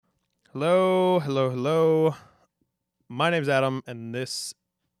Hello, hello, hello. My name's Adam, and this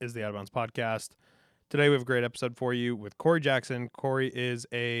is the Out of Bounds Podcast. Today we have a great episode for you with Corey Jackson. Corey is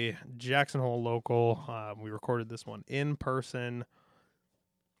a Jackson Hole local. We recorded this one in person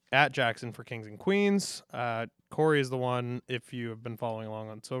at Jackson for Kings and Queens. Corey is the one, if you have been following along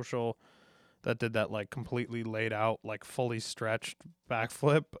on social, that did that like completely laid out, like fully stretched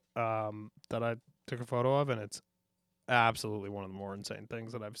backflip that I took a photo of, and it's absolutely one of the more insane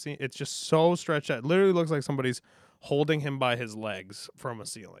things that I've seen. It's just so stretched out. It literally looks like somebody's holding him by his legs from a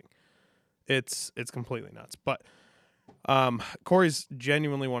ceiling. It's completely nuts. But Corey's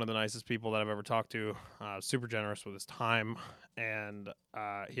genuinely one of the nicest people that I've ever talked to. Super generous with his time, and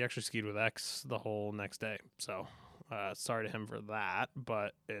he actually skied with X the whole next day. So sorry to him for that,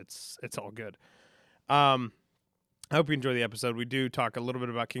 but it's all good. I hope you enjoy the episode. We do talk a little bit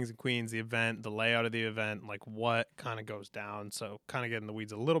about Kings and Queens, the event, the layout of the event, like what kind of goes down. So kind of get in the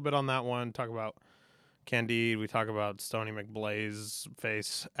weeds a little bit on that one. Talk about Candide. We talk about Stoney McBlay's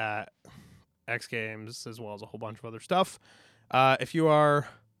face at X Games, as well as a whole bunch of other stuff. If you are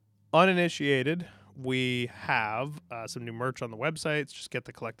uninitiated, we have some new merch on the website. It's just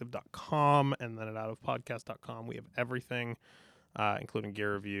getthecollective.com, and then at outofpodcast.com. We have everything, including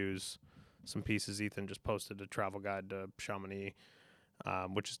gear reviews, some pieces Ethan just posted, a travel guide to Chamonix,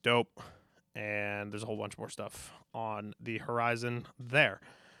 which is dope. And there's a whole bunch more stuff on the horizon there.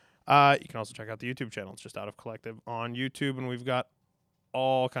 You can also check out the YouTube channel. It's just Out of Collective on YouTube, and we've got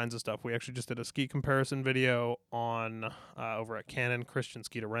all kinds of stuff. We actually just did a ski comparison video on over at Canon. Christian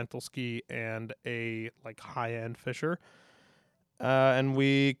skied a rental ski and a like high-end Fisher. And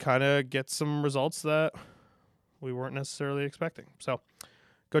we kind of get some results that we weren't necessarily expecting. So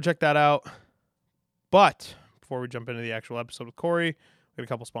go check that out. But before we jump into the actual episode with Corey, we have a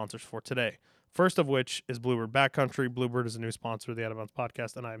couple sponsors for today. First of which is Bluebird Backcountry. Bluebird is a new sponsor of the Out of Bounds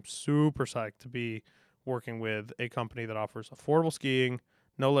Podcast, and I'm super psyched to be working with a company that offers affordable skiing,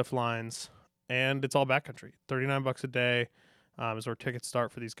 no lift lines, and it's all backcountry. $39 a day is where tickets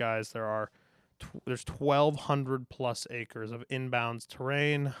start for these guys. There's 1,200 plus acres of inbounds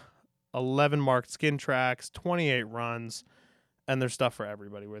terrain, 11 marked skin tracks, 28 runs. And there's stuff for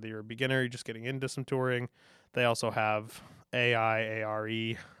everybody, whether you're a beginner, you're just getting into some touring. They also have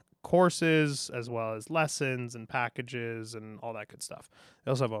ARE courses, as well as lessons and packages and all that good stuff. They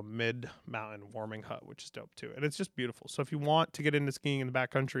also have a mid-mountain warming hut, which is dope too. And it's just beautiful. So if you want to get into skiing in the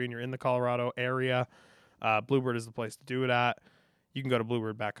backcountry and you're in the Colorado area, Bluebird is the place to do it at. You can go to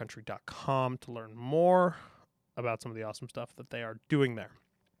bluebirdbackcountry.com to learn more about some of the awesome stuff that they are doing there.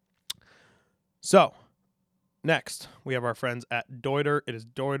 So next, we have our friends at Deuter. It is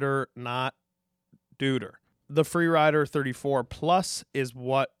Deuter, not Deuter. The Freerider 34 Plus is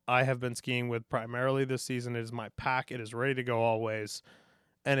what I have been skiing with primarily this season. It is my pack. It is ready to go always,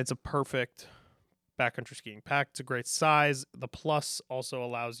 and it's a perfect backcountry skiing pack. It's a great size. The Plus also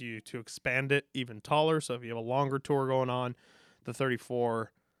allows you to expand it even taller, so if you have a longer tour going on, the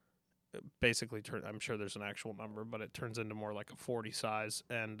 34 basically I'm sure there's an actual number, but it turns into more like a 40 size,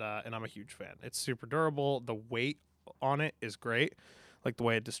 and I'm a huge fan. It's super durable. The weight on it is great. Like the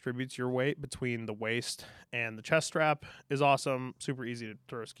way it distributes your weight between the waist and the chest strap is awesome. Super easy to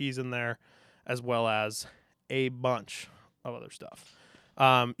throw skis in there, as well as a bunch of other stuff.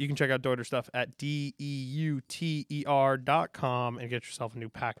 You can check out Deuter stuff at DEUTER.com and get yourself a new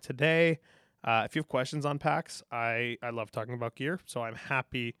pack today. If you have questions on packs, I love talking about gear, so I'm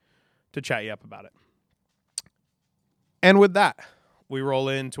happy to chat you up about it. And with that, we roll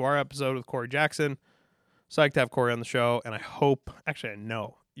into our episode with Corey Jackson. Psyched to have Corey on the show, and I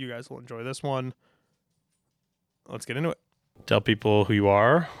know you guys will enjoy this one. Let's get into it. Tell people who you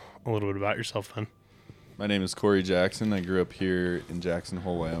are, a little bit about yourself then. My name is Corey Jackson. I grew up here in Jackson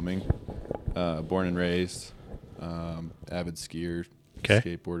Hole, Wyoming. Born and raised, avid skier,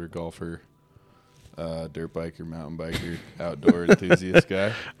 skateboarder, golfer, dirt biker, mountain biker, outdoor enthusiast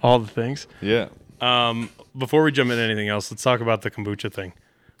guy. All the things. Yeah. Before we jump into anything else, let's talk about the kombucha thing.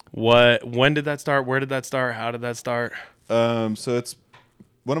 When did that start? Where did that start? How did that start? So it's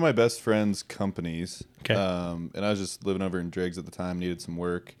one of my best friend's companies. Okay. And I was just living over in Driggs at the time, needed some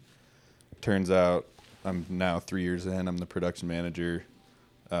work. Turns out I'm now 3 years in. I'm the production manager.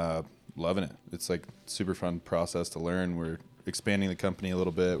 Loving it. It's like super fun process to learn. We're expanding the company a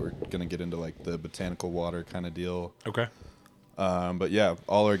little bit. We're going to get into like the botanical water kind of deal. Okay. But yeah,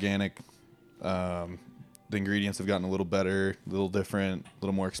 all organic. The ingredients have gotten a little better, a little different, a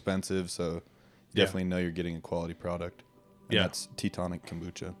little more expensive. So definitely know you're getting a quality product. And that's Teutonic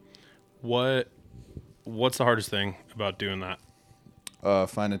Kombucha. What's the hardest thing about doing that?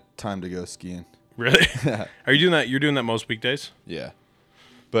 Find a time to go skiing. Really? Are you doing that? You're doing that most weekdays? Yeah.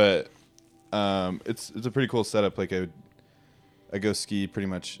 But It's a pretty cool setup. Like I go ski pretty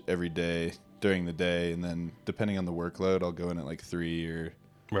much every day during the day, and then depending on the workload, I'll go in at like 3 or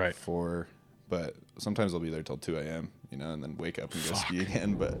Right. 4. But sometimes I'll be there till 2 a.m. And then wake up and go ski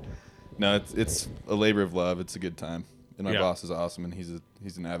again. But no, it's a labor of love. It's a good time, and my boss is awesome, and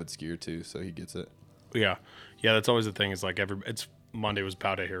he's an avid skier too, so he gets it. Yeah. That's always the thing. Is like it's Monday was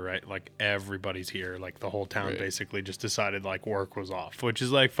Pow Day here, right? Like everybody's here. Like the whole town basically just decided like work was off, which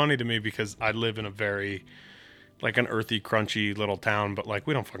is like funny to me because I live in a very like an earthy, crunchy little town, but like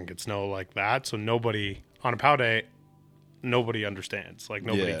we don't fucking get snow like that. So nobody on a Pow Day, nobody understands. Like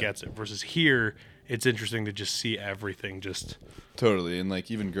nobody gets it. Versus here, it's interesting to just see everything just totally. And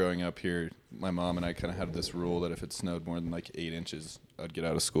like even growing up here, my mom and I kind of had this rule that if it snowed more than like 8 inches, I'd get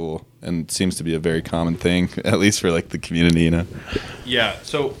out of school, and it seems to be a very common thing, at least for like the community, Yeah.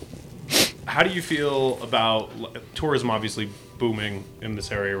 So, how do you feel about tourism? Obviously booming in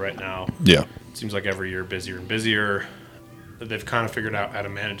this area right now. Yeah. It seems like every year busier and busier. They've kind of figured out how to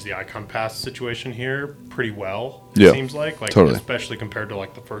manage the Icon Pass situation here pretty well. It seems like totally. Especially compared to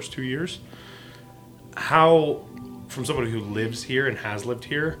like the first 2 years. How, from somebody who lives here and has lived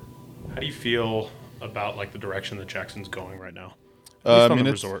here, how do you feel about like the direction that Jackson's going right now? I mean,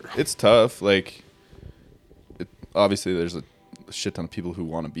 it's tough. Like, obviously, there's a shit ton of people who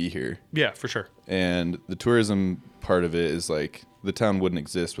want to be here. Yeah, for sure. And the tourism part of it is like the town wouldn't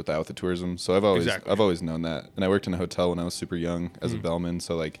exist without the tourism. So I've always known that. And I worked in a hotel when I was super young as a bellman.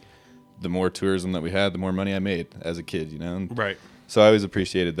 So like, the more tourism that we had, the more money I made as a kid. Right. So I always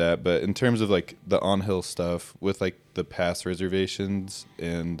appreciated that. But in terms of like the on-hill stuff with like the pass reservations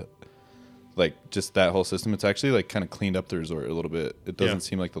and like just that whole system, it's actually like kind of cleaned up the resort a little bit. It doesn't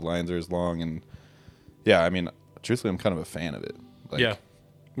seem like the lines are as long, and I mean, truthfully, I'm kind of a fan of it. Like,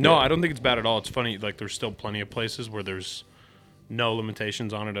 no, I don't think it's bad at all. It's funny, like there's still plenty of places where there's no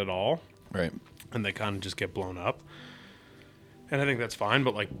limitations on it at all, right? And they kind of just get blown up, and I think that's fine.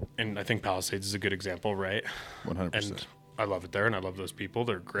 But like, and I think Palisades is a good example, right? 100%. And I love it there, and I love those people.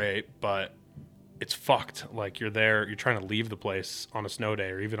 They're great, but it's fucked. Like you're there, you're trying to leave the place on a snow day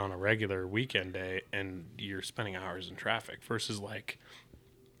or even on a regular weekend day, and you're spending hours in traffic versus like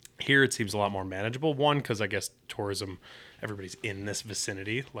here it seems a lot more manageable. One, because I guess tourism, everybody's in this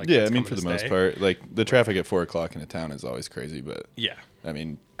vicinity. Like I mean, for the most part, like the traffic at 4 o'clock in a town is always crazy, but I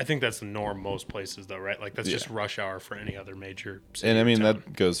mean, I think that's the norm most places though, right? Like that's just rush hour for any other major city. And I mean, town.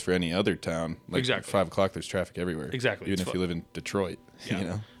 that goes for any other town. Like exactly. At 5 o'clock, there's traffic everywhere. Exactly. Even if you live in Detroit,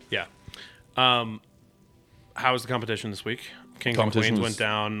 Yeah. How was the competition this week? Kings and Queens went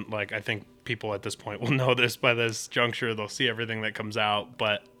down. Like, I think people at this point will know this by this juncture. They'll see everything that comes out.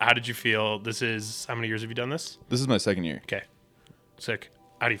 But how did you feel? How many years have you done this? This is my second year. Okay. Sick.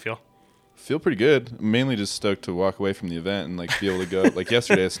 How do you feel? Feel pretty good. I'm mainly just stoked to walk away from the event and like be able to go. Like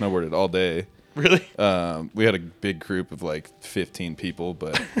yesterday, I snowboarded all day. Really? We had a big group of like 15 people,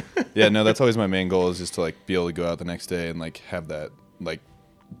 but that's always my main goal is just to like be able to go out the next day and like have that like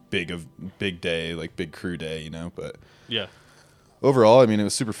big day, like big crew day, But overall, I mean, it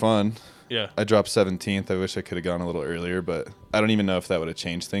was super fun. Yeah. I dropped 17th. I wish I could have gone a little earlier, but I don't even know if that would have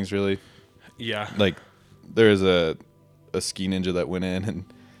changed things really. Yeah. Like there is a ski ninja that went in and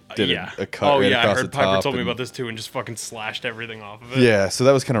did a cut across the top. I heard Piper told me about this too and just fucking slashed everything off of it. Yeah, so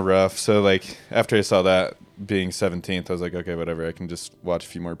that was kind of rough. So like after I saw that being 17th, I was like, okay, whatever. I can just watch a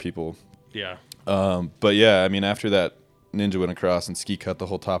few more people. Yeah. But I mean, after that ninja went across and ski cut the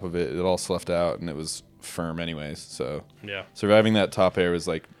whole top of it, it all sloughed out and it was firm anyways. So surviving that top air was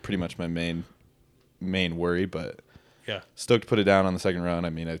like pretty much my main worry, but stoked to put it down on the second run. I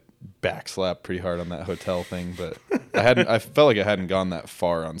mean, I backslapped pretty hard on that hotel thing, but I felt like I hadn't gone that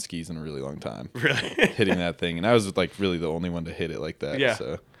far on skis in a really long time. Really? Hitting that thing, and I was like really the only one to hit it like that. Yeah.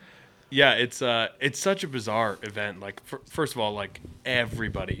 So. Yeah, it's such a bizarre event. Like first of all, like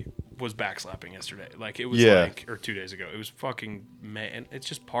everybody was backslapping yesterday. Like it was or 2 days ago. It was fucking man. It's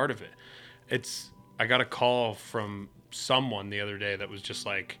just part of it. I got a call from someone the other day that was just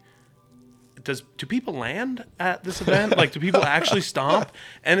like, do people land at this event? Like, do people actually stomp?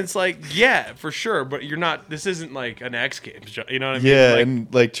 And it's like, yeah, for sure. But this isn't like an X Games, you know what I mean? Yeah,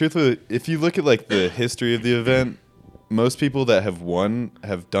 and like truthfully, if you look at like the history of the event, most people that have won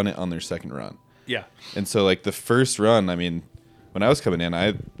have done it on their second run. Yeah. And so like the first run, I mean, when I was coming in,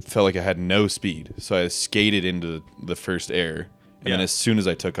 I felt like I had no speed. So I skated into the first air. And then as soon as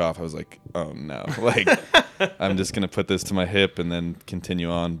I took off, I was like, oh no. Like, I'm just going to put this to my hip and then continue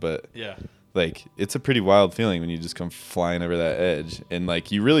on. But like, it's a pretty wild feeling when you just come flying over that edge. And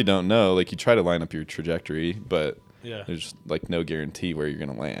like, you really don't know. Like, you try to line up your trajectory, but there's like no guarantee where you're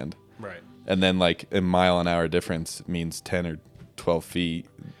going to land. Right. And then like a mile an hour difference means 10 or 12 feet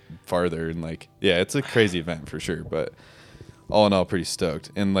farther. And like, yeah, it's a crazy event for sure. But all in all, pretty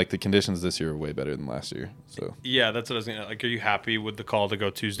stoked. And like the conditions this year are way better than last year. So Yeah, that's what I was gonna like. Are you happy with the call to go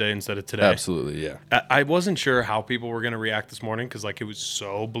Tuesday instead of today? absolutely, yeah. I wasn't sure how people were gonna react this morning because like it was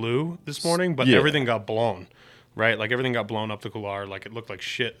so blue this morning, but Yeah. everything got blown, right? Like everything got blown up the couloir. Like it looked like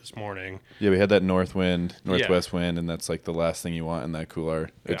shit this morning. Yeah, we had that northwest wind, and that's like the last thing you want in that cooler.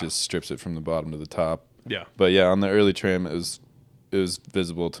 It Yeah. just strips it from the bottom to the top. Yeah, But yeah, on the early trim, it was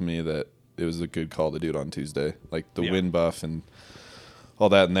visible to me that it was a good call to do it on Tuesday. Like the Yeah. wind buff and all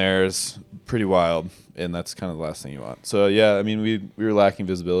that in there is pretty wild, and that's kind of the last thing you want. So yeah, I mean, we were lacking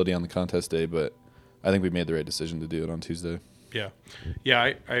visibility on the contest day, but I think we made the right decision to do it on Tuesday. yeah, yeah.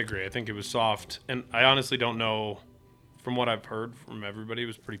 I agree. I think it was soft, and I honestly don't know. From what I've heard from everybody, it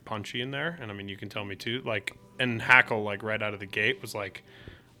was pretty punchy in there, and I mean, you can tell me too. Like, and Hackle, like right out of the gate, was like,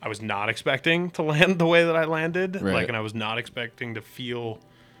 I was not expecting to land the way that I landed, Right. like, and I was not expecting to feel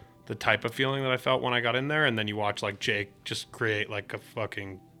the type of feeling that I felt when I got in there. And then you watch like Jake just create like a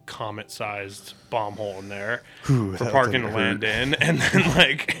fucking comet-sized bomb hole in there for parking to land in, and then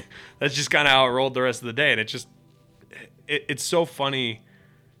like that's just kind of how it rolled the rest of the day. And it just it's so funny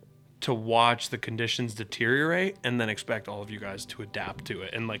to watch the conditions deteriorate and then expect all of you guys to adapt to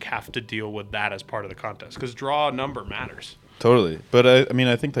it and like have to deal with that as part of the contest because draw number matters. Totally. But I mean,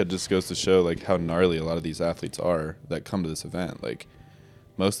 I think that just goes to show like how gnarly a lot of these athletes are that come to this event. Like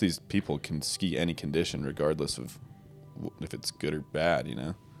most of these people can ski any condition regardless of if it's good or bad, you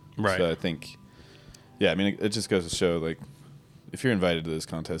know? Right. So I think, yeah, I mean, it just goes to show like if you're invited to this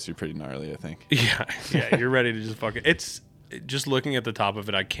contest, you're pretty gnarly, I think. Yeah, you're ready to just fucking. It's just looking at the top of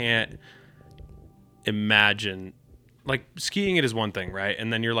it. I can't imagine. Like skiing it is one thing, right?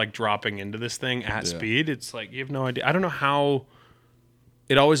 And then you're like dropping into this thing at Yeah. speed. It's like you have no idea. I don't know how.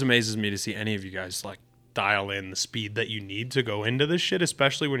 It always amazes me to see any of you guys like dial in the speed that you need to go into this shit,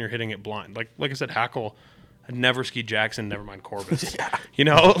 especially when you're hitting it blind. Like I said, Hackle had never skied Jackson, never mind Corbis. You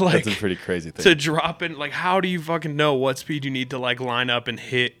know, like That's a pretty crazy thing. to drop in. Like, how do you fucking know what speed you need to like line up and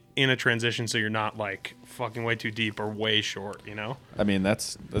hit in a transition so you're not like fucking way too deep or way short? You know? I mean,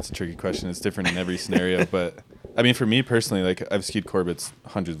 that's a tricky question. It's different in every scenario, but I mean, for me personally, like I've skied Corbett's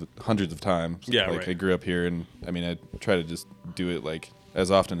hundreds of times. Yeah, like right. I grew up here, and I mean, I try to just do it like as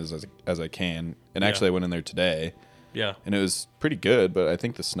often as I can. And Yeah. actually, I went in there today, Yeah. and it was pretty good. But I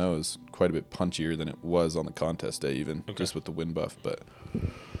think the snow is quite a bit punchier than it was on the contest day, even just with the wind buff. But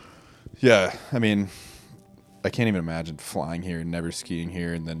yeah, I mean, I can't even imagine flying here and never skiing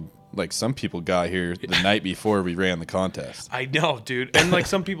here, and then like some people got here the night before we ran the contest. I know, dude. And like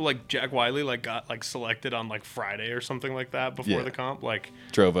some people like Jack Wiley like got like selected on like Friday or something like that before Yeah. the comp. Like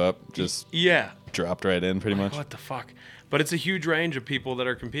Drove up, just yeah. dropped right in pretty much. What the fuck? But it's a huge range of people that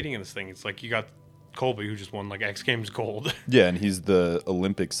are competing in this thing. It's like you got Colby who just won like X Games gold. Yeah, and he's the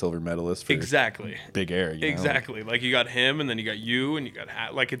Olympic silver medalist for Exactly. big air. You know? Exactly. Like you got him and then you got you and you got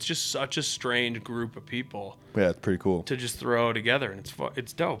like it's just such a strange group of people Yeah, it's pretty cool. to just throw together, and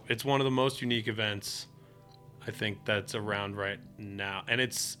it's dope. It's one of the most unique events I think that's around right now. And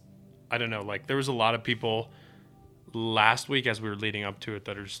it's I don't know, like there was a lot of people last week as we were leading up to it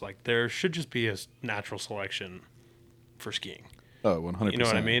that are just like there should just be a natural selection for skiing. Oh, 100%. You know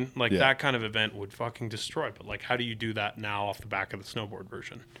what I mean? Like Yeah. that kind of event would fucking destroy. But like how do you do that now off the back of the snowboard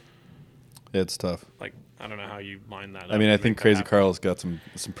version? Yeah, it's tough. Like I don't know how you line that up. I mean, I and think make that Crazy happen. Carl's got some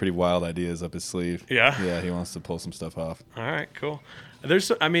pretty wild ideas up his sleeve. Yeah? Yeah, he wants to pull some stuff off. All right, cool.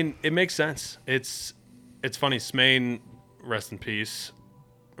 I mean, it makes sense. It's funny. Smain, rest in peace,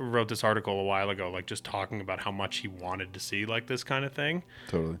 wrote this article a while ago, like just talking about how much he wanted to see like this kind of thing.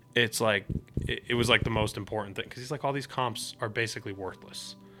 Totally. It's like it was like the most important thing because he's like all these comps are basically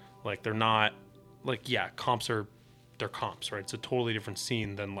worthless. Like they're not like they're comps, right? It's a totally different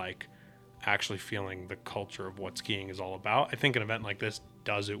scene than like actually feeling the culture of what skiing is all about. I think an event like this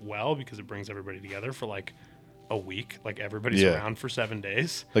does it well because it brings everybody together for like a week. Like everybody's Yeah. around for 7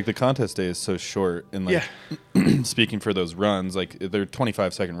 days. Like the contest day is so short, and like speaking for those runs, like they're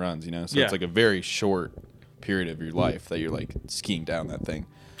 25-second runs, you know. So Yeah. it's like a very short period of your life that you're like skiing down that thing.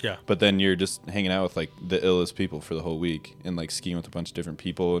 Yeah. But then you're just hanging out with like the illest people for the whole week and like skiing with a bunch of different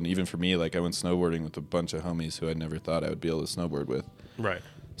people. And even for me, like I went snowboarding with a bunch of homies who I never thought I would be able to snowboard with. Right.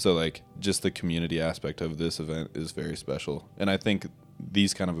 So like just the community aspect of this event is very special. And I think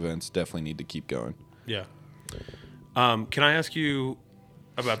these kind of events definitely need to keep going. Yeah. Can I ask you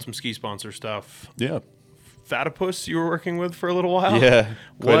about some ski sponsor stuff? Yeah. Fatipus you were working with for a little while? Yeah.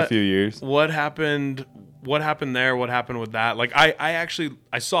 Quite a What- few years. What happened? What happened there? What happened with that? Like I actually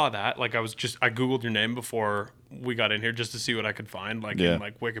saw that. Like I Googled your name before we got in here just to see what I could find, like Yeah. in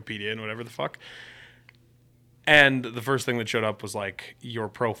like Wikipedia and whatever the fuck. And the first thing that showed up was like your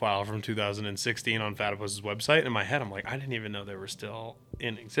profile from 2016 on Fatipus's website. And in my head, I'm like, I didn't even know they were still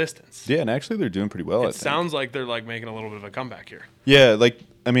in existence. Yeah, and actually they're doing pretty well. It sounds like they're like making a little bit of a comeback here. Yeah, like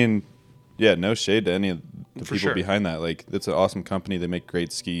I mean, yeah, no shade to any of the For people sure. behind that. Like, it's an awesome company. They make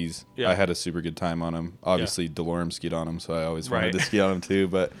great skis. Yeah. I had a super good time on them. Obviously, DeLorme skied on them, so I always wanted Right. to ski on them too.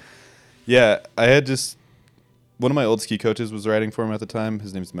 But yeah, I had just one of my old ski coaches was riding for him at the time.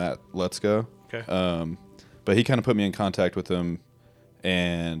 His name's Matt Lutzko. Okay. But he kind of put me in contact with him,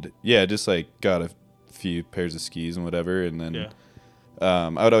 and yeah, just like got a few pairs of skis and whatever. And then Yeah.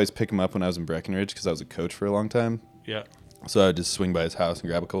 I would always pick him up when I was in Breckenridge because I was a coach for a long time. Yeah. So I'd just swing by his house and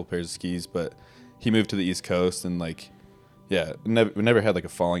grab a couple pairs of skis. But he moved to the East Coast, and like, yeah, we never had like a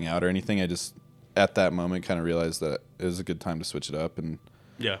falling out or anything. I just at that moment kind of realized that it was a good time to switch it up, and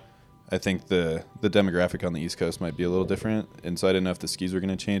Yeah. I think the demographic on the East Coast might be a little different, and so I didn't know if the skis were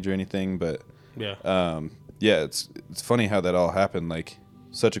going to change or anything. But Yeah. yeah, it's funny how that all happened. Like,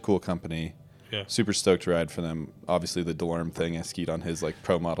 such a cool company. Yeah. Super stoked to ride for them. Obviously, the DeLorme thing, I skied on his like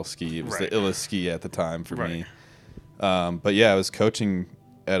pro model ski. It was Right. the illest ski at the time for Right. me. But yeah, I was coaching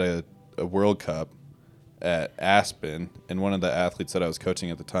at a World Cup at Aspen, and one of the athletes that I was coaching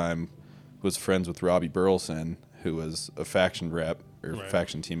at the time was friends with Robbie Burleson, who was a faction rep or Right.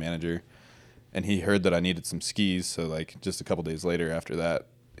 faction team manager. And he heard that I needed some skis, so like just a couple days later after that,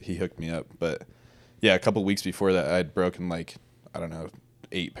 he hooked me up. But yeah, a couple weeks before that, I'd broken like, I don't know,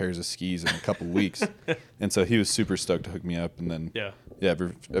 8 pairs of skis in a couple weeks. And so he was super stoked to hook me up. And then, Yeah. yeah,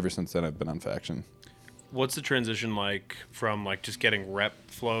 ever since then, I've been on faction. What's the transition like from like just getting rep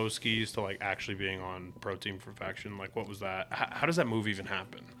flow skis to like actually being on pro team for faction? Like, what was that? How does that move even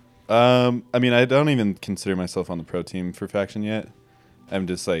happen? I mean, I don't even consider myself on the pro team for faction yet. I'm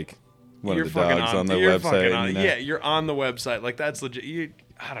just like one of the dogs on the website. You know? Yeah, you're on the website. Like, that's legit.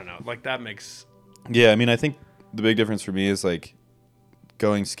 I don't know. Like, that makes. Yeah, I mean, I think the big difference for me is like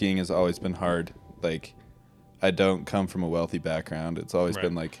going skiing has always been hard. Like, I don't come from a wealthy background. It's always Right.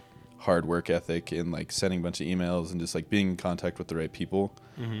 been like hard work ethic and like sending a bunch of emails and just like being in contact with the right people.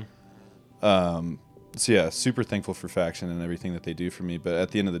 So yeah, super thankful for faction and everything that they do for me. But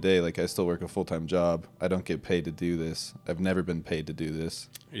at the end of the day, like, I still work a full-time job. I don't get paid to do this. I've never been paid to do this.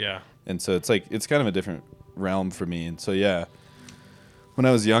 Yeah. And so it's like, it's kind of a different realm for me. And so, yeah, when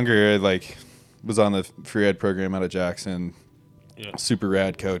I was younger, I like was on the free ed program out of Jackson, Yeah. super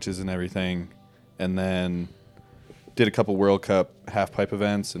rad coaches and everything. And then did a couple World Cup half pipe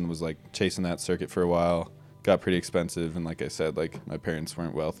events and was like chasing that circuit for a while. Got pretty expensive. And like I said, like, my parents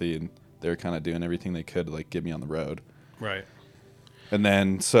weren't wealthy and they were kind of doing everything they could to like get me on the road. Right. And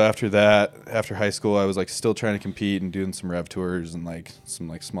then, so after that, after high school, I was like still trying to compete and doing some rev tours and like some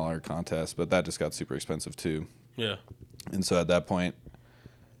like smaller contests, but that just got super expensive too. Yeah. And so at that point,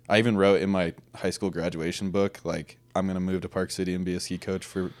 I even wrote in my high school graduation book, like, I'm going to move to Park City and be a ski coach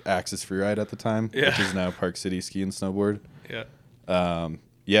for Axis Freeride at the time, Yeah. which is now Park City Ski and Snowboard. Yeah.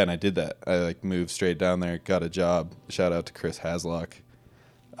 Yeah, and I did that. I like moved straight down there, got a job. Shout out to Chris Haslock.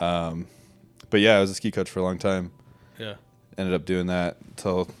 But yeah, I was a ski coach for a long time. Yeah. Ended up doing that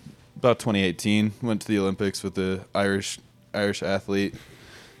until about 2018. Went to the Olympics with the Irish athlete.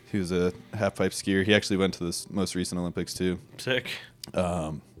 He was a half pipe skier. He actually went to this most recent Olympics too. Sick.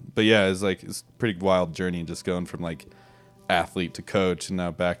 But yeah, it's a pretty wild journey just going from like athlete to coach and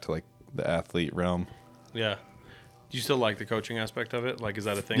now back to like the athlete realm. Yeah. Do you still like the coaching aspect of it? Like, is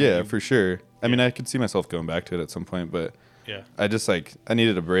that a thing? Yeah, that you- for sure. I mean, Yeah. I could see myself going back to it at some point, but Yeah. I just like, I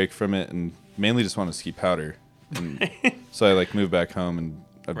needed a break from it and mainly just want to ski powder. And so I like moved back home and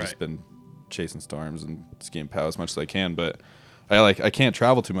I've Right. just been chasing storms and skiing pow as much as I can. But I can't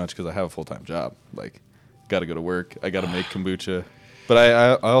travel too much because I have a full-time job. Like, got to go to work. I got to make kombucha. But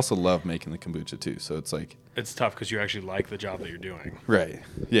I also love making the kombucha too. So it's like, It's tough because you actually like the job that you're doing. right.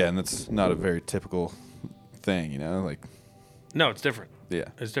 Yeah. And that's not a very typical thing, you know, like, No, it's different. yeah,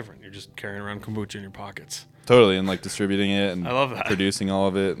 It's different. You're just carrying around kombucha in your pockets. totally. And like distributing it and I love that. producing all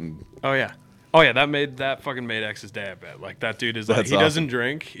of it. And Oh yeah. Oh yeah, that fucking made X's day, I bet. Like, that dude is like, That's he awesome. doesn't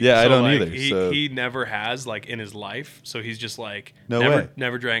drink. Yeah, I don't like, either, so- He never has, like, in his life. So he's just like No never way.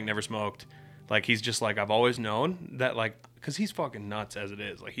 never drank, never smoked. Like, he's just like, I've always known that, like, because he's fucking nuts as it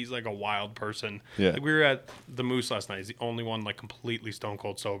is. Like, he's like a wild person. Yeah. Like, we were at the Moose last night. He's the only one like completely stone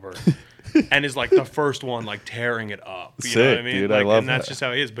cold sober, and is like the first one like tearing it up. You know what I Sick, mean? dude. I Like, love and that's that. just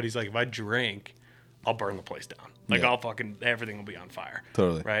how he is. But he's like, if I drink, I'll burn the place down. Like, Yeah. I'll fucking everything will be on fire.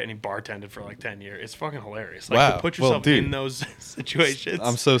 Totally. Right. And he bartended for like 10 years. It's fucking hilarious. Like, Wow. to put Well, yourself dude, in those situations.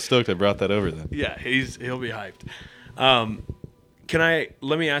 I'm so stoked I brought that over then. Yeah, he'll be hyped.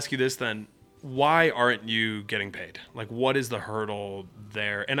 Let me ask you this then. Why aren't you getting paid? Like, what is the hurdle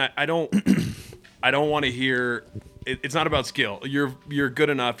there? And I don't I don't want to hear. It's not about skill. You're good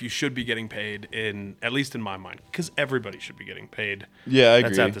enough. You should be getting paid at least in my mind, because everybody should be getting paid. Yeah, I agree.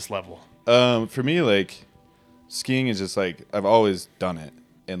 That's at this level. For me, like skiing is just like I've always done it,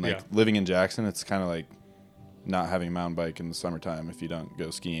 and like living in Jackson, it's kind of like not having a mountain bike in the summertime if you don't go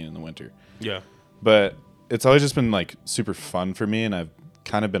skiing in the winter. Yeah. But it's always just been like super fun for me, and I've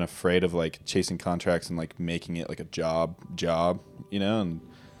kind of been afraid of like chasing contracts and like making it like a job, you know, and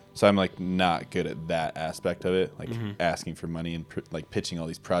so I'm like not good at that aspect of it, like asking for money and like pitching all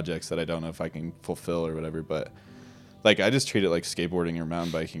these projects that I don't know if I can fulfill or whatever. But like I just treat it like skateboarding or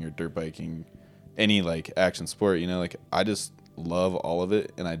mountain biking or dirt biking, any like action sport, you know, like I just love all of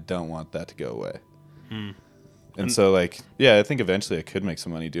it and I don't want that to go away. And so like, yeah, I think eventually I could make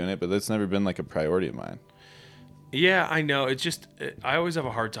some money doing it, but that's never been like a priority of mine. Yeah, I know. It's just I always have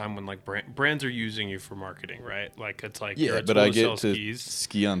a hard time when like brands are using you for marketing, right? Like it's like Yeah, but I get to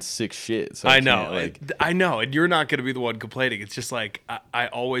ski on sick shit. So I know, I know, and you're not going to be the one complaining. It's just like I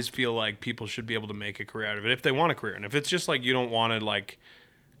always feel like people should be able to make a career out of it if they want a career, and if it's just like you don't want to like,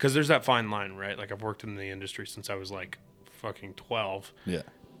 because there's that fine line, right? Like I've worked in the industry since I was like fucking 12. Yeah.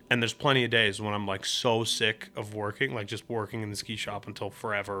 And there's plenty of days when I'm like so sick of working, like just working in the ski shop until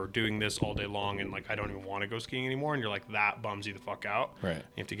forever, or doing this all day long, and like I don't even want to go skiing anymore. And you're like, that bums you the fuck out. Right. You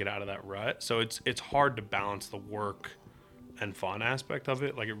have to get out of that rut. So it's hard to balance the work and fun aspect of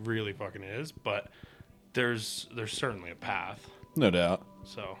it. Like it really fucking is. But there's certainly a path. No doubt.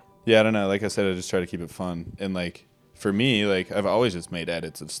 So yeah, I don't know. Like I said, I just try to keep it fun. And like for me, like I've always just made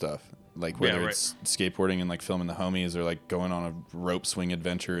edits of stuff. Like whether it's skateboarding and like filming the homies, or like going on a rope swing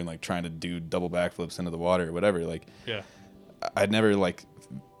adventure and like trying to do double backflips into the water or whatever. Like, yeah, I'd never like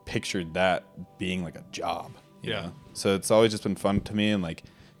pictured that being like a job. You Yeah. know? So it's always just been fun to me, and like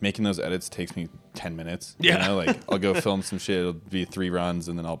making those edits takes me 10 minutes. Yeah. You know, like I'll go film some shit. It'll be 3 runs,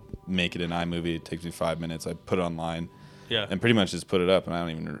 and then I'll make it in iMovie. It takes me 5 minutes. I put it online. Yeah. And pretty much just put it up, and I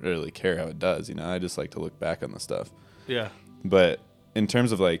don't even really care how it does. You know, I just like to look back on the stuff. Yeah. But in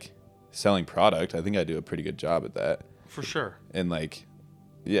terms of like selling product, I think I do a pretty good job at that. For sure. And like,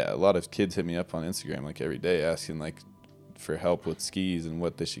 yeah, a lot of kids hit me up on Instagram like every day asking like for help with skis and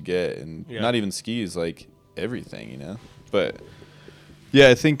what they should get, and not even skis, like everything, you know. But yeah,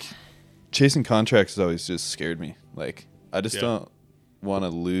 I think chasing contracts has always just scared me. Like I just don't want to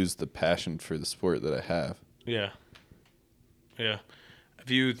lose the passion for the sport that I have. Yeah. Yeah. Have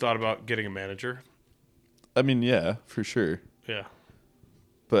you thought about getting a manager? I mean, yeah, for sure. Yeah.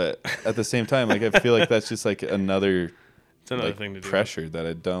 But at the same time, like I feel like that's just like another like, thing to do. Pressure that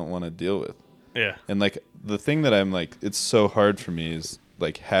I don't want to deal with. Yeah. And like the thing that I'm like, it's so hard for me is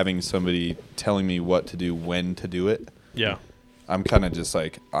like having somebody telling me what to do, when to do it. Yeah. I'm kind of just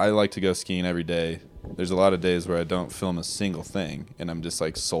like, I like to go skiing every day. There's a lot of days where I don't film a single thing, and I'm just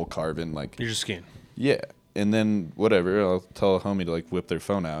like soul carving. Like You're just skiing. Yeah. And then whatever, I'll tell a homie to like whip their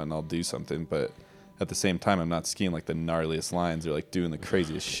phone out and I'll do something. But at the same time, I'm not skiing like the gnarliest lines or like doing the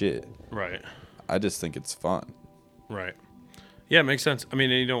craziest shit. Right. I just think it's fun. Right. Yeah, it makes sense. I mean,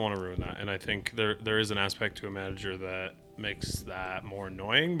 you don't want to ruin that. And I think there is an aspect to a manager that makes that more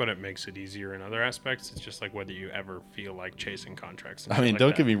annoying, but it makes it easier in other aspects. It's just like whether you ever feel like chasing contracts. I mean,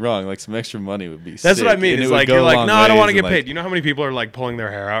 don't get me wrong. Like some extra money would be That's sick, what I mean. and It's it would like, go you're like, a long no, I don't want to ways, get and, paid. like, You know how many people are like pulling their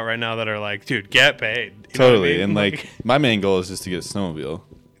hair out right now that are like, dude, get paid. You know totally. what I mean? And like my main goal is just to get a snowmobile.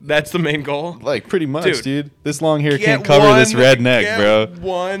 That's the main goal. Like pretty much, dude. This long hair Get can't cover this redneck, bro.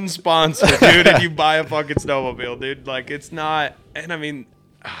 One sponsor, dude, and you buy a fucking snowmobile, dude. Like it's not, and I mean,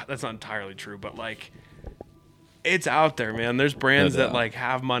 that's not entirely true, but like, it's out there, man. There's brands that like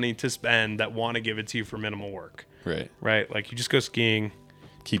have money to spend that want to give it to you for minimal work. Right. Right. Like you just go skiing.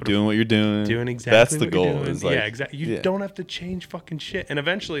 Keep doing what you're doing. Doing exactly That's the what goal. you're doing. Is like, yeah, exactly. You don't have to change fucking shit. And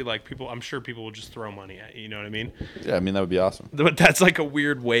eventually, like people, I'm sure people will just throw money at you. You know what I mean? Yeah, I mean that would be awesome. But that's like a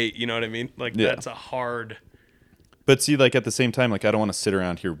weird weight. You know what I mean? Like that's a hard. But see, like at the same time, like I don't want to sit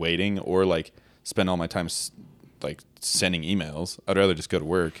around here waiting or like spend all my time like sending emails. I'd rather just go to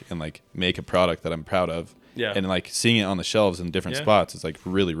work and like make a product that I'm proud of. Yeah. And like seeing it on the shelves in different spots is like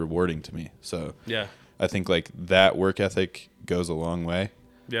really rewarding to me. So yeah, I think like that work ethic goes a long way.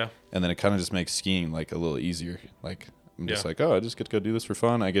 Yeah. And then it kind of just makes skiing like a little easier. Like I'm just like, oh, I just get to go do this for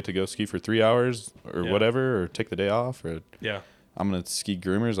fun. I get to go ski for 3 hours or whatever, or take the day off, or I'm gonna ski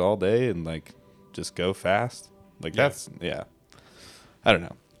groomers all day and like just go fast. Like that's I don't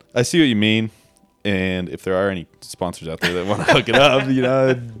know. I see what you mean, and if there are any sponsors out there that want to hook it up, you know,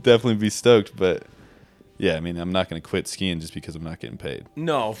 I'd definitely be stoked. But yeah, I mean, I'm not going to quit skiing just because I'm not getting paid.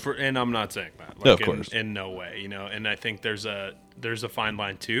 No, and I'm not saying that. Like, no, of course, in no way, you know. And I think there's a fine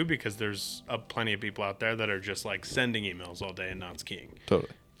line too, because there's plenty of people out there that are just like sending emails all day and not skiing.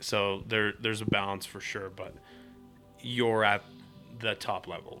 Totally. So there's a balance for sure, but you're at the top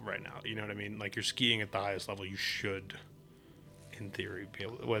level right now. You know what I mean? Like, you're skiing at the highest level. You should, in theory, be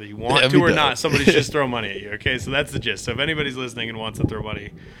able, whether you want to or not, somebody should just throw money at you. Okay, so that's the gist. So if anybody's listening and wants to throw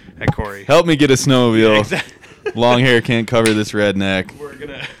money at Corey, Help me get a snowmobile. exactly. Long hair can't cover this redneck.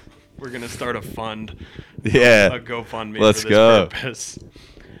 We're gonna start a fund. Yeah. A GoFundMe Let's for this go. purpose.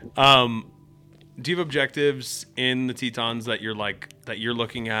 Do you have objectives in the Tetons that you're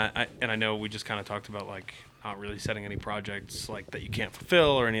looking at? And I know we just kind of talked about like not really setting any projects like that you can't fulfill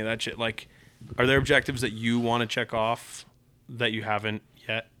or any of that shit. Like, are there objectives that you want to check off that you haven't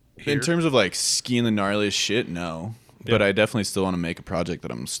yet? Here? In terms of like skiing the gnarliest shit, no. Yeah. But I definitely still want to make a project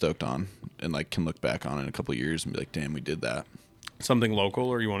that I'm stoked on and like can look back on in a couple of years and be like, damn, we did that. Something local,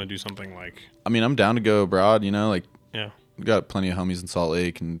 or you want to do something like? I mean, I'm down to go abroad, like Yeah. we got plenty of homies in Salt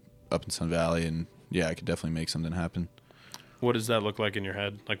Lake and up in Sun Valley, and yeah, I could definitely make something happen. What does that look like in your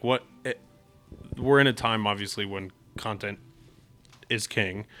head? Like, we're in a time obviously when content is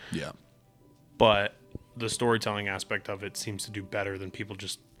king, Yeah. but the storytelling aspect of it seems to do better than people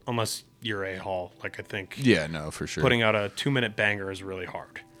just, unless you're a Hall. Like, I think Yeah, no, for sure. putting out a 2-minute banger is really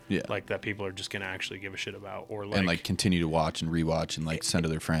hard. Yeah. Like, that people are just going to actually give a shit about, or and like continue to watch and rewatch and like send to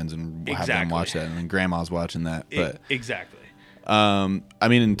their friends and have them Exactly. watch that, and then grandma's watching that. But exactly. I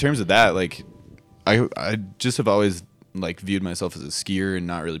mean, in terms of that, like I just have always like viewed myself as a skier and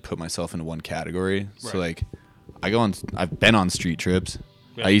not really put myself into one category. So Right. like I've been on street trips.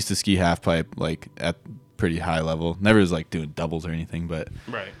 Yeah. I used to ski half pipe like at pretty high level. Never was like doing doubles or anything, but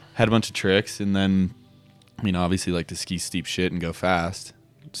Right. had a bunch of tricks. And then, obviously like to ski steep shit and go fast.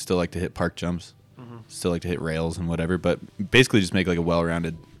 Still like to hit park jumps. Mm-hmm. Still like to hit rails and whatever. But basically just make like a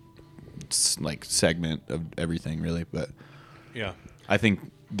well-rounded like segment of everything really. But Yeah. I think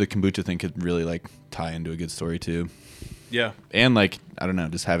the kombucha thing could really like tie into a good story too. Yeah. And like, I don't know,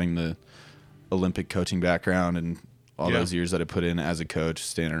 just having the Olympic coaching background and all Yeah. those years that I put in as a coach,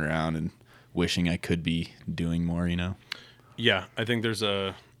 standing around and wishing I could be doing more, Yeah. I think there's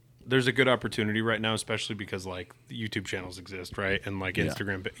a good opportunity right now, especially because like YouTube channels exist, right? And like Yeah.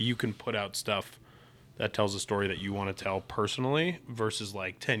 Instagram, but you can put out stuff that tells a story that you want to tell personally versus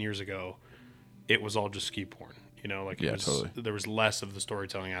like 10 years ago, it was all just ski porn, like Yeah, totally. there was less of the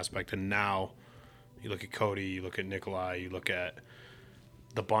storytelling aspect. And now you look at Cody, you look at Nikolai, you look at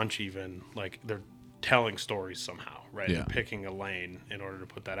the bunch, even like they're telling stories somehow, right? Yeah. They're picking a lane in order to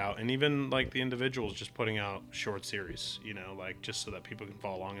put that out. And even like the individuals just putting out short series, like just so that people can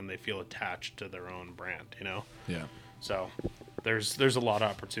follow along and they feel attached to their own brand, Yeah. So there's a lot of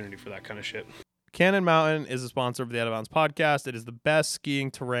opportunity for that kind of shit. Cannon Mountain is a sponsor of the Out of Bounds podcast. It is the best skiing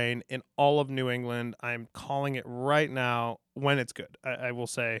terrain in all of New England. I'm calling it right now when it's good. I will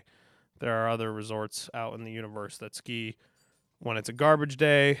say there are other resorts out in the universe that ski when it's a garbage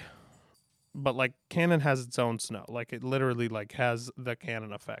day, but like Cannon has its own snow. Like, it literally like has the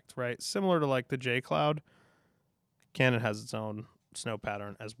Cannon effect, right? Similar to like the J Cloud, Cannon has its own snow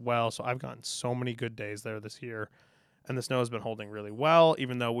pattern as well. So I've gotten so many good days there this year. And the snow has been holding really well,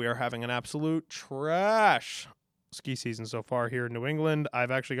 even though we are having an absolute trash ski season so far here in New England.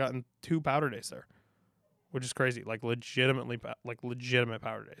 I've actually gotten 2 powder days there, which is crazy, like legitimate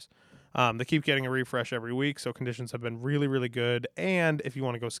powder days. They keep getting a refresh every week, so conditions have been really, really good. And if you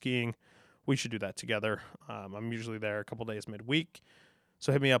want to go skiing, we should do that together. I'm usually there a couple days midweek,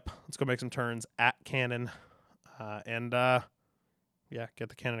 so hit me up. Let's go make some turns at Cannon, and get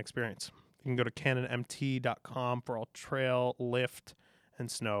the Cannon experience. You can go to cannonmt.com for all trail, lift,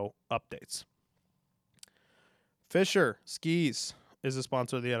 and snow updates. Fisher Skis is a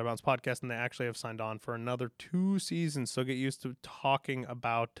sponsor of the Out of Bounds podcast, and they actually have signed on for another 2 seasons. So get used to talking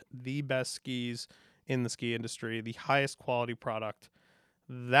about the best skis in the ski industry, the highest quality product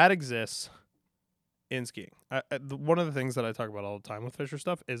that exists in skiing. One of the things that I talk about all the time with Fisher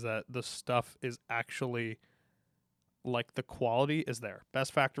stuff is that the stuff is actually, like, the quality is there.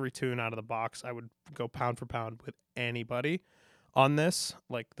 Best factory tune out of the box. I would go pound for pound with anybody on this.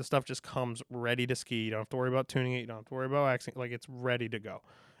 Like, the stuff just comes ready to ski. You don't have to worry about tuning it. You don't have to worry about waxing. Like, it's ready to go.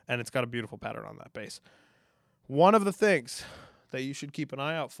 And it's got a beautiful pattern on that base. One of the things that you should keep an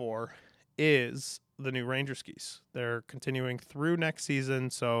eye out for is the new Ranger skis. They're continuing through next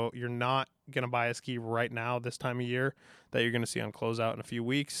season, so you're not going to buy a ski right now this time of year that you're going to see on closeout in a few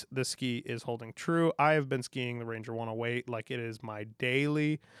weeks. This ski is holding true. I have been skiing the Ranger 108 like it is my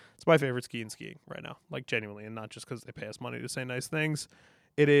daily. It's my favorite ski in skiing right now, like genuinely, and not just because they pay us money to say nice things.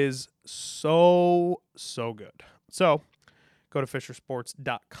 It is so, so good. So go to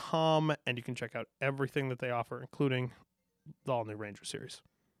fishersports.com and you can check out everything that they offer, including the all-new Ranger series.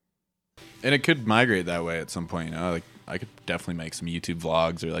 And it could migrate that way at some point, you know? Like, I could definitely make some YouTube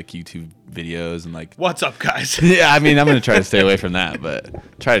vlogs or, like, YouTube videos and, like... What's up, guys? Yeah, I mean, I'm going to try to stay away from that,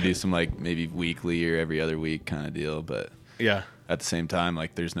 but try to do some, like, maybe weekly or every other week kind of deal. But Yeah. at the same time,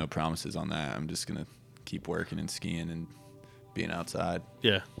 like, there's no promises on that. I'm just going to keep working and skiing and being outside.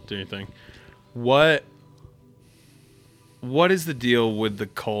 Yeah, do your thing. What is the deal with the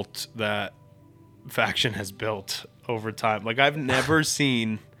cult that Faction has built over time? Like, I've never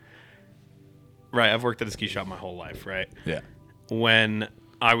seen... Right, I've worked at a ski shop my whole life, right? Yeah. When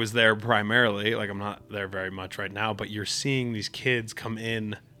I was there primarily, like I'm not there very much right now, but you're seeing these kids come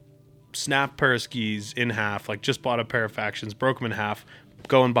in, snap pair of skis in half, like just bought a pair of Factions, broke them in half,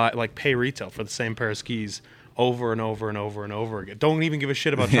 go and buy, like pay retail for the same pair of skis over and over and over and over again. Don't even give a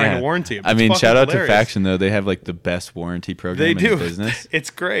shit about trying to warranty them. I mean, shout out to Faction, though. They have, like, the best warranty program in the business. It's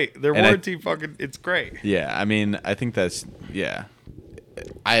great. Their warranty it's great. Yeah, I mean, I think that's, yeah.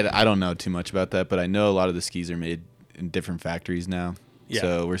 I don't know too much about that, but I know a lot of the skis are made in different factories now. Yeah.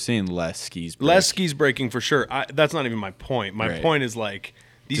 So we're seeing less skis break. Less skis breaking for sure. That's not even my point. My point is, like,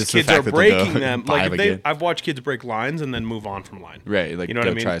 these just kids are breaking them. Like, I've watched kids break lines and then move on from line. Right. Like, you know what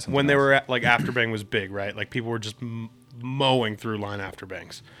I mean? When they were at, like, Afterbang was big, right? Like, people were just mowing through line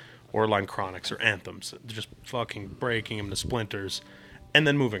Afterbangs or line Chronics or Anthems, just fucking breaking them to splinters and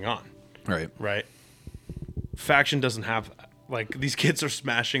then moving on. Right. Right. Faction doesn't have that. Like, these kids are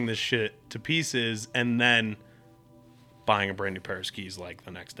smashing this shit to pieces and then buying a brand new pair of skis, like,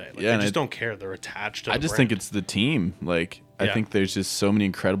 the next day. Like, they just don't care. They're attached to the brand. Think it's the team. Like, I think there's just so many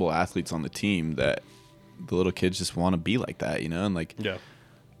incredible athletes on the team that the little kids just want to be like that, you know? And, like, yeah.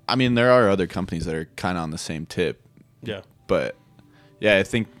 I mean, there are other companies that are kind of on the same tip. Yeah. But, yeah, I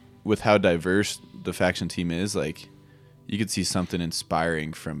think with how diverse the Faction team is, like, you could see something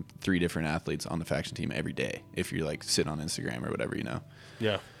inspiring from 3 different athletes on the Faction team every day if you're, like, sitting on Instagram or whatever, you know?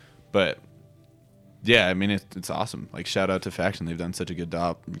 Yeah. But, yeah, I mean, it's awesome. Like, shout out to Faction. They've done such a good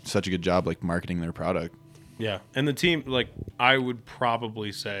job, like, marketing their product. Yeah. And the team, like, I would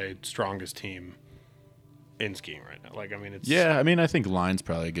probably say strongest team in skiing right now. Like, I mean, it's... Yeah, I mean, I think Line's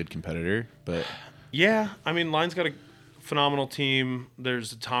probably a good competitor, but... Yeah, I mean, Line's got a phenomenal team.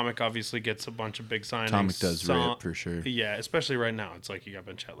 There's Atomic, obviously gets a bunch of big signings. Atomic does rip for sure. Yeah, especially right now. It's like you got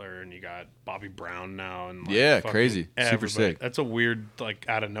Ben Chetler and you got Bobby Brown now, and like, yeah, crazy, super sick. That's a weird, like,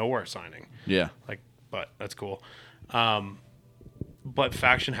 out of nowhere signing. Yeah, like, but that's cool. But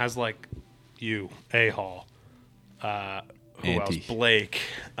Faction has, like, you, A-Hall, who else? Blake,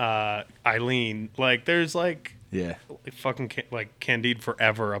 Eileen. Like, there's, like, fucking like Candide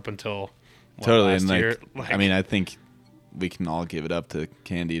forever up until totally. Last and year. I mean, I think we can all give it up to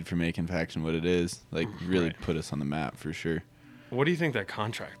Candide for making Faction what it is. Like, really put us on the map for sure. What do you think that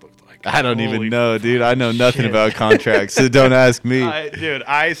contract looked like? I don't even know, dude. I know nothing about contracts, so don't ask me.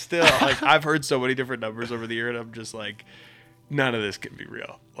 I still, like, I've heard so many different numbers over the year, and I'm just like, none of this can be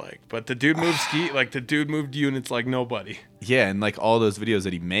real. Like, but the dude moved the dude moved units like nobody. Yeah, and like all those videos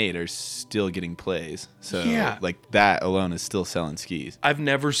that he made are still getting plays. So yeah. like that alone is still selling skis. I've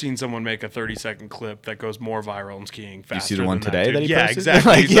never seen someone make a 30-second clip that goes more viral in skiing faster. You see the one today that he yeah, posted?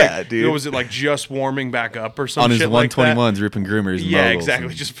 Exactly. Like, yeah, dude. Was it like just warming back up or something? On his 121s, ripping groomers. And yeah,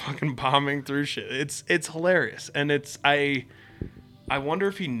 exactly. Just fucking bombing through shit. It's hilarious, and I wonder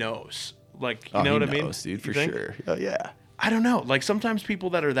if he knows. Like, you know what I mean? Dude, for sure. Oh yeah. I don't know. Like, sometimes people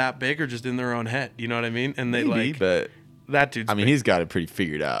that are that big are just in their own head. You know what I mean? And they but that dude's. I mean, he's got it pretty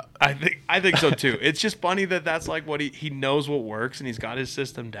figured out. I think so too. It's just funny that's like what he knows what works, and he's got his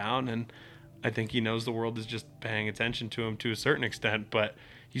system down, and I think he knows the world is just paying attention to him to a certain extent. But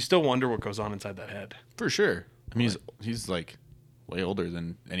you still wonder what goes on inside that head. For sure. I mean, he's like way older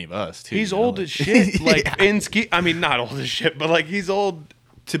than any of us too. He's old as shit. Like in ski. I mean, not old as shit, but like he's old.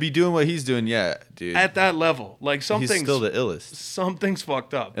 To be doing what he's doing, yeah, dude. At that level. Like, something's... He's still the illest. Something's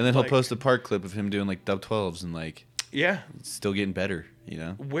fucked up. And then he'll post a park clip of him doing, like, dub 12s and, like... Yeah. Still getting better, you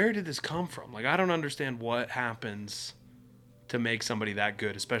know? Where did this come from? Like, I don't understand what happens to make somebody that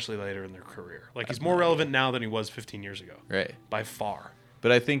good, especially later in their career. Like, he's more relevant now than he was 15 years ago. Right. By far.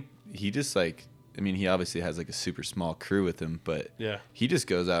 But I think he just, like... I mean, he obviously has, like, a super small crew with him, but... Yeah. He just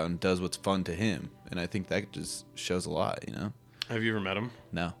goes out and does what's fun to him. And I think that just shows a lot, you know? Have you ever met him?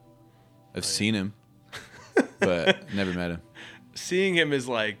 No. I've seen him, but never met him. Seeing him is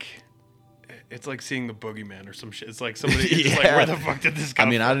like, it's like seeing the boogeyman or some shit. It's like somebody, it's just like, where the fuck did this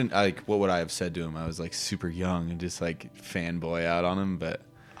come from? I didn't, like, what would I have said to him? I was, like, super young and just, like, fanboy out on him, but,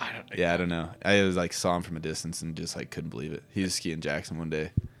 I don't know. I was, like, saw him from a distance and just, like, couldn't believe it. He was skiing Jackson one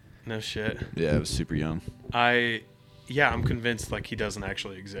day. No shit. Yeah, I was super young. yeah, I'm convinced like he doesn't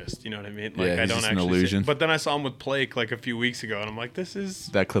actually exist. You know what I mean? Like Yeah, I he's don't just an actually illusion. But then I saw him with Blake like a few weeks ago, and I'm like, this is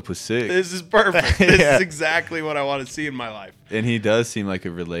That clip was sick. perfect. This Yeah. is exactly what I want to see in my life. And he does seem like a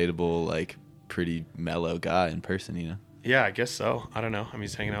relatable, like pretty mellow guy in person, you know? Yeah, I guess so. I don't know. I mean,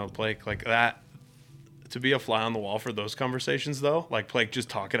 he's hanging out with Blake like that. To be a fly on the wall for those conversations, though, like Blake just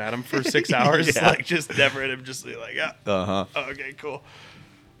talking at him for 6 hours, Yeah. like just never at him, just be like, yeah, Uh-huh. okay, cool.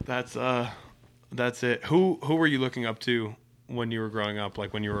 That's it. Who were you looking up to when you were growing up?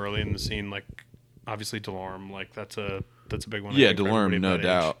 Like when you were early in the scene, like obviously Delorme, like that's a big one. I Yeah, think, for everybody Delorme, of no that age.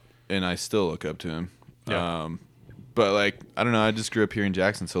 doubt. And I still look up to him. Yeah. But like, I don't know, I just grew up here in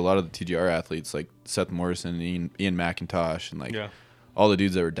Jackson, so a lot of the TGR athletes like Seth Morrison and Ian McIntosh and like Yeah, all the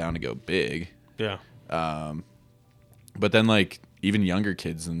dudes that were down to go big. yeah, But then like even younger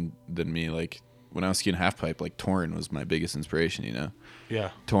kids than me, like when I was skiing half pipe, like Torrin was my biggest inspiration, you know.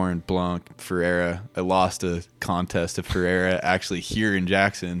 yeah, Torrin, Blanc, Ferreira. I lost a contest to Ferreira actually here in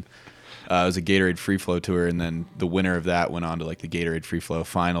Jackson. It was a Gatorade Free Flow tour, and then the winner of that went on to like the Gatorade Free Flow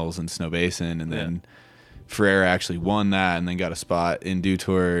finals in Snow Basin, and then Ferreira actually won that, and then got a spot in Dew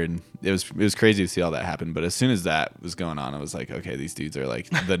Tour, and it was crazy to see all that happen. But as soon as that was going on, I was like, okay, these dudes are like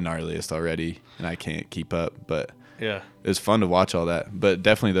the gnarliest already, and I can't keep up. But yeah. it was fun to watch all that. But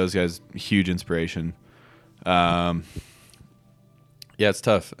definitely those guys, huge inspiration. Yeah, it's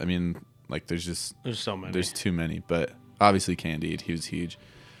tough. I mean, like there's so many. there's too many, but obviously Candide, he was huge.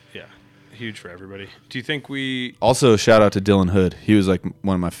 Yeah, huge for everybody. Do you think we Also, shout out to Dylan Hood. He was like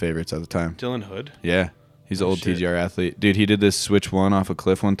one of my favorites at the time. Dylan Hood? Yeah, he's an old shit. TGR athlete. Dude, he did this switch one off a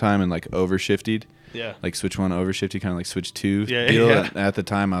cliff one time and like overshifted. Yeah, Like switch one overshifted, kind of like switch two Yeah, deal. yeah. At the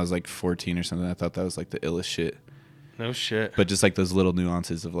time, I was like 14 or something. I thought that was like the illest shit. no shit. But just like those little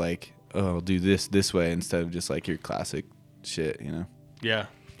nuances of like, oh, do this way instead of just like your classic shit, you know? Yeah,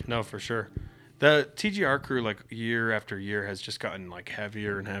 no, for sure. The TGR crew, like year after year, has just gotten like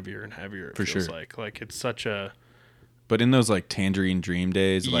heavier and heavier and heavier. It For feels sure. like it's such a But in those like Tangerine Dream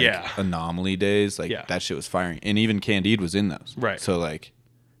days, like Yeah. Anomaly days, like Yeah. that shit was firing. And even Candide was in those. Right. So like,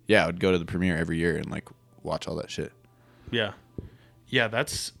 yeah, I would go to the premiere every year and like watch all that shit. yeah.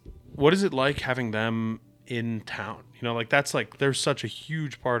 That's what is it like having them in town? You know, like that's like they're such a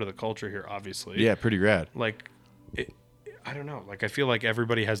huge part of the culture here. Obviously, Yeah, pretty rad. Like, I don't know. Like I feel like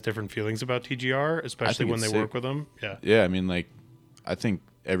everybody has different feelings about TGR, especially think when they it's work sick. with them. Yeah, Yeah, I mean, like, I think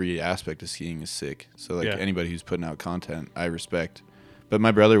every aspect of skiing is sick. So, like, Yeah. anybody who's putting out content, I respect. But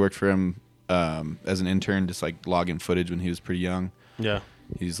my brother worked for him as an intern, just like logging footage when he was pretty young. yeah,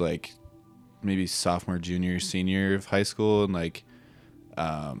 He's like maybe sophomore, junior, senior of high school. And, like,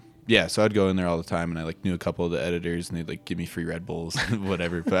 yeah, so I'd go in there all the time and I, like, knew a couple of the editors and they'd, like, give me free Red Bulls,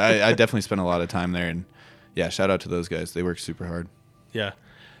 whatever. But I definitely spent a lot of time there. And, yeah, shout out to those guys. They work super hard. yeah.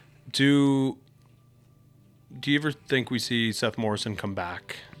 Do you ever think we see Seth Morrison come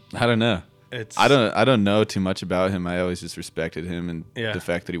back? I don't know. It's I don't know too much about him. I always just respected him and Yeah. the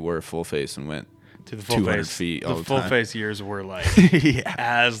fact that he wore a full face and went to the full 200 face. feet all The the full time. face years were like yeah.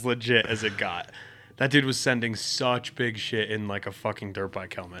 as legit as it got. That dude was sending such big shit in like a fucking dirt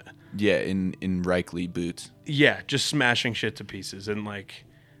bike helmet. Yeah, in Reich Lee boots. Yeah, just smashing shit to pieces. And like,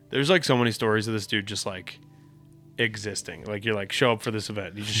 there's like so many stories of this dude just like existing. Like you're like, show up for this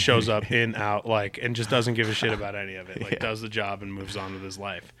event. He just shows up in, out, like, and just doesn't give a shit about any of it. Like Yeah. does the job and moves on with his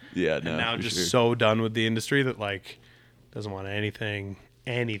life. Yeah, And no. now for just sure. so done with the industry that like doesn't want anything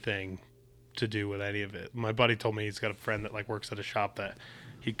to do with any of it. My buddy told me he's got a friend that like works at a shop that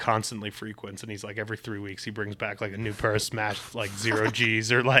he constantly frequents, and he's like every 3 weeks he brings back like a new pair of smashed like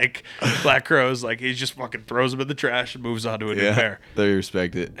 0Gs or like Black Crows. Like he just fucking throws them in the trash and moves on to a new pair. They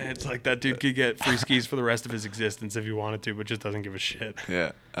respect it. And it's like that dude could get free skis for the rest of his existence if he wanted to, but just doesn't give a shit.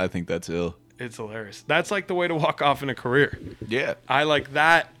 Yeah, I think that's ill. It's hilarious. That's like the way to walk off in a career. Yeah. I like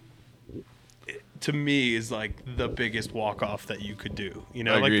that. To me, is like the biggest walk off that you could do. You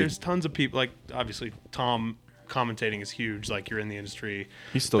know, I like agree. there's tons of people. Like obviously, Tom commentating is huge. Like you're in the industry.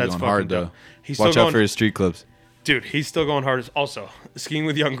 He's still That's going fucking hard, dope. though. He's Watch still out going, for his street clips. dude. He's still going hard. Also, skiing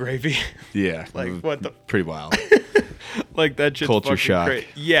with Young Gravy. Yeah. Like, what the- Pretty wild. Like that shit's Culture fucking shock. great.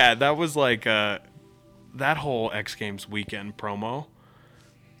 Yeah, that was like that whole X Games weekend promo.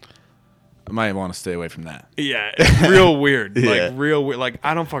 I might want to stay away from that. Yeah, it's real weird. Yeah. Like real weird. Like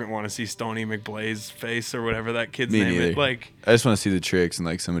I don't fucking want to see Stony McBlay's face or whatever that kid's Me name neither. is. Like I just want to see the tricks and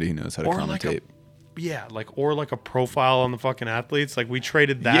like somebody who knows how to Or like commentate. or like a profile on the fucking athletes. Like we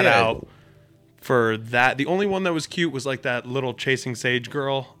traded that Yeah. out for that. The only one that was cute was like that little Chasing Sage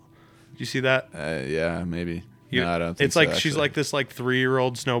girl. Did you see that? Yeah, maybe. No, I don't think it's like so, she's actually. like this like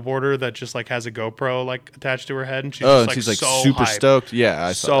 3-year-old snowboarder that just like has a GoPro like attached to her head, and she's Oh, just, and she's like so super hyped, stoked. Yeah,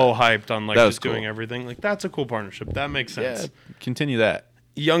 I saw so that. hyped on like That was just doing cool. everything. Like that's a cool partnership. That makes sense. Yeah, continue that.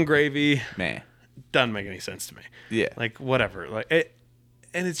 Young Gravy Man. doesn't make any sense to me. Yeah. Like whatever. Like it,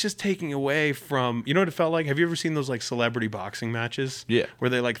 and it's just taking away from, you know what it felt like? Have you ever seen those like celebrity boxing matches? Yeah. Where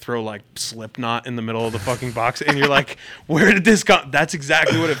they like throw like Slipknot in the middle of the fucking box, and you're like, where did this come? That's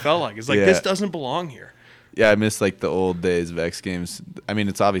exactly what it felt like. It's like, Yeah. this doesn't belong here. Yeah, I miss like the old days of X Games. I mean,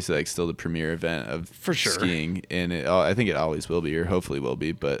 it's obviously like still the premier event of For sure. skiing, and I think it always will be, or hopefully will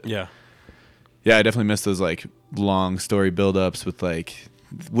be. But Yeah. yeah, I definitely miss those like long story build-ups with like,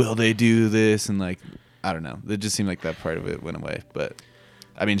 will they do this? And like, I don't know. It just seemed like that part of it went away. But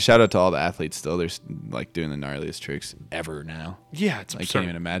I mean, shout out to all the athletes still. They're like doing the gnarliest tricks ever now. Yeah, it's I absurd. can't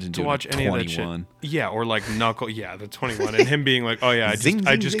even imagine to doing watch any of that shit. 21. Yeah, or like Knuckle. Yeah, the 21, and him being like, "Oh yeah, I Zing,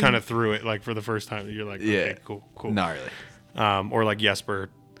 just zing, kind zing. of threw it like for the first time." You're like, "Okay, Yeah. cool." Gnarly. Or like Jesper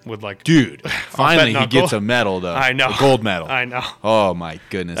with like, Dude, finally he knuckle. gets a medal though. I know, A gold medal. I know. Oh my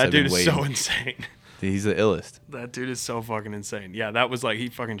goodness. That I've dude been is waiting. so insane. He's the illest. That dude is so fucking insane. Yeah, that was like, he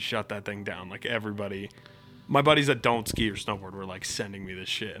fucking shut that thing down. Like everybody, my buddies that don't ski or snowboard were like sending me this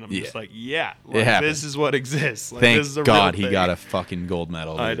shit, and I'm just like, yeah, like, happened. this is what exists. Like, Thank this is a God real he thing. got a fucking gold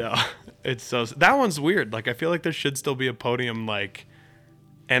medal. I dude. know. It's so, that one's weird. Like I feel like there should still be a podium, like,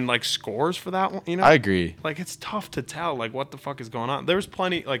 and like scores for that one. You know, I agree. like it's tough to tell like what the fuck is going on. There was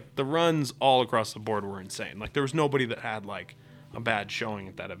plenty, like the runs all across the board were insane. Like there was nobody that had like a bad showing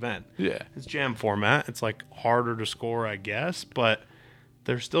at that event. Yeah. It's jam format. It's like harder to score, I guess, but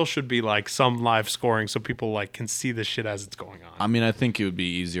there still should be like some live scoring so people like can see the shit as it's going on. I mean, I think it would be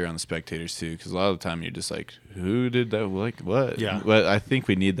easier on the spectators too, because a lot of the time you're just like, who did that? Like, what? Yeah. But I think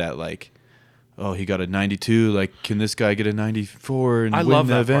we need that, like, oh, he got a 92. Like, can this guy get a 94 and I win love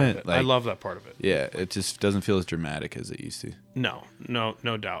the that event? part of it. Like, I love that part of it. Yeah, it just doesn't feel as dramatic as it used to. No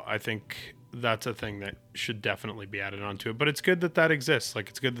doubt. I think that's a thing that should definitely be added onto it. But it's good that exists. Like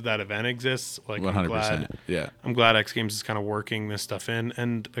it's good that event exists. Like 100%. Yeah. I'm glad X Games is kind of working this stuff in.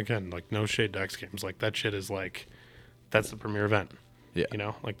 And again, like no shade to X Games. Like that shit is like, that's the premier event. Yeah. You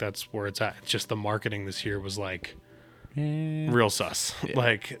know, like that's where it's at. It's just the marketing this year was like Yeah. real sus. Yeah,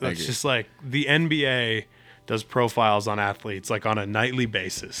 Like I that's agree. just like the NBA does profiles on athletes like on a nightly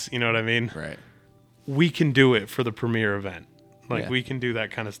basis. You know what I mean? Right. We can do it for the premier event. Like Yeah. we can do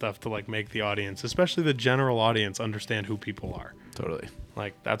that kind of stuff to like make the audience, especially the general audience, understand who people are. Totally.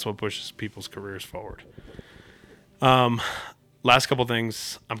 Like that's what pushes people's careers forward. Last couple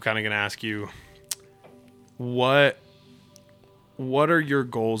things I'm kind of going to ask you. What are your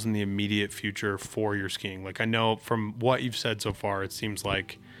goals in the immediate future for your skiing? Like I know from what you've said so far, it seems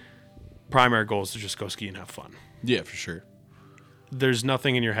like primary goal is to just go ski and have fun. Yeah, for sure. There's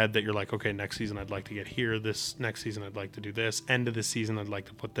nothing in your head that you're like, okay, next season I'd like to get here. This next season I'd like to do this. End of the season I'd like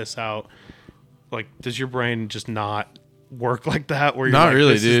to put this out. Like, does your brain just not work like that? Where you're Not like,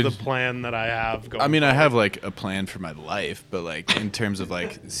 really, this dude. is the plan that I have going I mean, I forward? have like a plan for my life, but like in terms of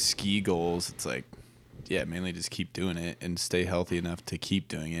like ski goals, it's like, yeah, mainly just keep doing it and stay healthy enough to keep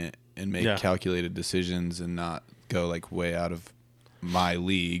doing it and make Yeah. calculated decisions and not go like way out of my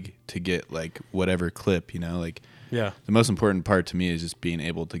league to get like whatever clip, you know, like Yeah, the most important part to me is just being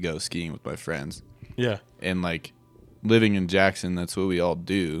able to go skiing with my friends yeah, and like living in Jackson. That's what we all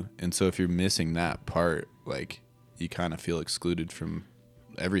do. And so if you're missing that part, like you kind of feel excluded from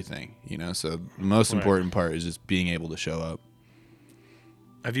everything, you know? So the most Right. important part is just being able to show up.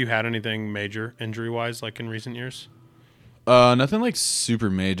 Have you had anything major injury wise, like in recent years? Nothing like super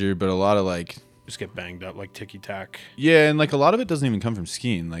major, but a lot of like, Just get banged up, like ticky tack. yeah. And like a lot of it doesn't even come from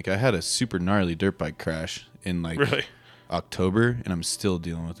skiing. Like I had a super gnarly dirt bike crash in like Really? October and I'm still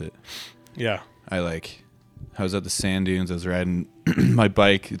dealing with it. Yeah, I was at the sand dunes. I was riding my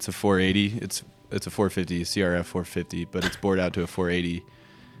bike. It's a 480. It's a 450, CRF 450, but it's bored out to a 480.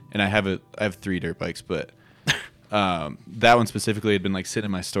 And I have 3 dirt bikes, but that one specifically had been like sitting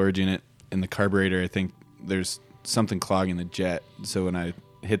in my storage unit in the carburetor. I think there's something clogging the jet. So when I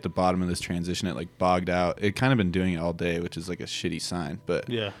hit the bottom of this transition, it like bogged out. It kind of been doing it all day, which is like a shitty sign. But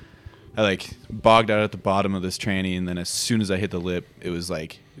yeah, I like bogged out at the bottom of this tranny, and then as soon as I hit the lip, it was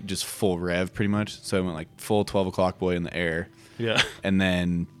like just full rev pretty much. So I went like full 12 o'clock boy in the air. yeah, And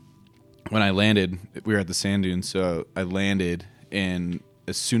then when I landed, we were at the sand dunes, so I landed, and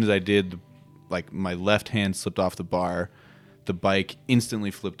as soon as I did, like my left hand slipped off the bar, the bike instantly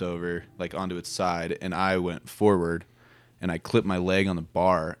flipped over like onto its side, and I went forward, and I clipped my leg on the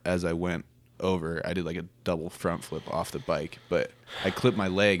bar as I went over. I did like a double front flip off the bike, but I clipped my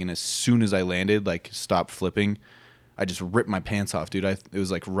leg, and as soon as I landed, like stopped flipping, I just ripped my pants off, dude. It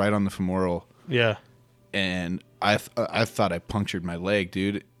was like right on the femoral. yeah. and I thought I punctured my leg,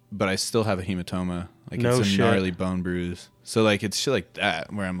 dude, but I still have a hematoma. Like, No it's a shit. gnarly bone bruise. So, like, it's shit like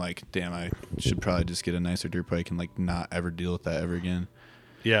that where I'm like, damn, I should probably just get a nicer dirt bike and, like, not ever deal with that ever again.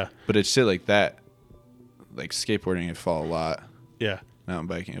 Yeah. But it's shit like that. Like, skateboarding, I fall a lot. Yeah. Mountain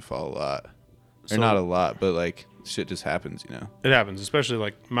biking, I fall a lot. So- Or not a lot, but, like, shit just happens, you know? It happens, especially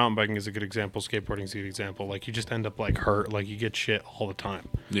like mountain biking is a good example. Skateboarding is a good example. Like you just end up like hurt. Like you get shit all the time.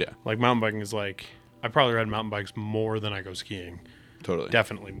 Yeah, Like mountain biking is like, I probably ride mountain bikes more than I go skiing. totally.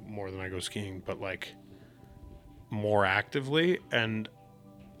 Definitely more than I go skiing, but like more actively. And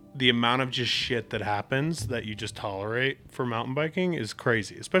the amount of just shit that happens that you just tolerate for mountain biking is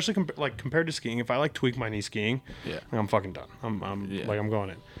crazy, especially compared to skiing. If I like tweak my knee skiing, Yeah. I'm fucking done. I'm Yeah. like, I'm going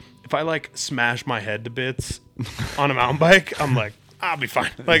in. If I like smash my head to bits on a mountain bike, I'm like, I'll be fine.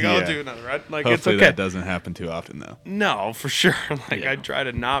 Like I'll Yeah. do another ride. Like Hopefully it's okay. that doesn't happen too often, though. No, for sure. Like Yeah. I try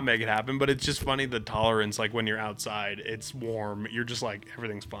to not make it happen, but it's just funny the tolerance. Like when you're outside, it's warm. You're just like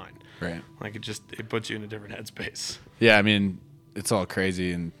everything's fine. Right. Like it puts you in a different headspace. Yeah, I mean, it's all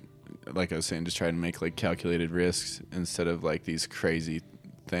crazy, and like I was saying, just trying to make like calculated risks instead of like these crazy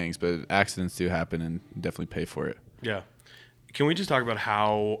things. But accidents do happen, and definitely pay for it. Yeah. Can we just talk about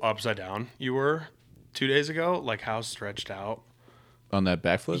how upside down you were 2 days ago? Like how stretched out? On that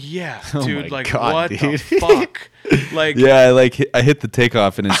backflip? Yeah, Oh dude. my Like God, what the dude. fuck? Like Yeah, I hit the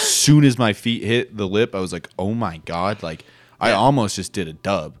takeoff, and as soon as my feet hit the lip, I was like, "Oh my God!" Like I almost just did a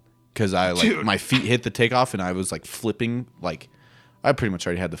dub because Dude. my feet hit the takeoff, and I was like flipping. Like I pretty much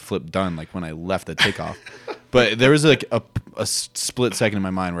already had the flip done. Like when I left the takeoff, but there was like a split second in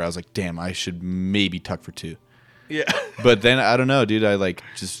my mind where I was like, "Damn, I should maybe tuck for two." yeah. But then I don't know, dude. I like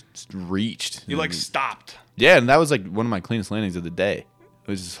just reached. You like And- stopped. yeah, and that was like one of my cleanest landings of the day. It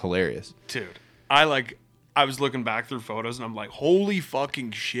was just hilarious. Dude. I was looking back through photos and I'm like, holy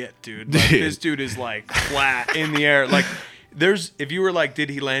fucking shit, dude. Like, Dude. this dude is like flat in the air. Like if you were like, did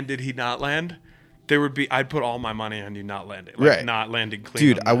he land, did he not land? I'd put all my money on you not landing. Like, Right. not landing clean.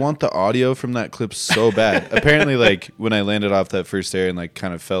 Dude, on I that. want the audio from that clip so bad. Apparently, like when I landed off that first air and like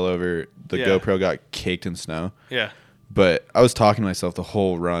kind of fell over, the Yeah. GoPro got caked in snow. Yeah. But I was talking to myself the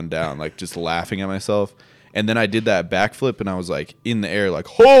whole run down, like just laughing at myself. And then I did that backflip, and I was like in the air, like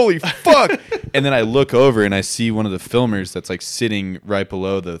holy fuck! And then I look over and I see one of the filmers that's like sitting right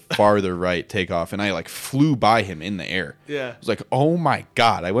below the farther right takeoff, and I like flew by him in the air. Yeah. I was like, oh my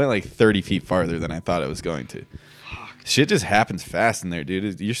God, I went like 30 feet farther than I thought I was going to. Shit just happens fast in there,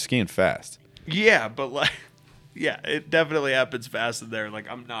 dude. You're skiing fast. Yeah, but like, yeah, it definitely happens fast in there. Like,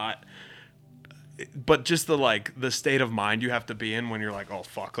 I'm not, but just the state of mind you have to be in when you're like, oh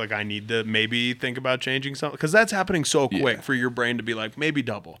fuck, like I need to maybe think about changing something, because that's happening so quick Yeah. for your brain to be like maybe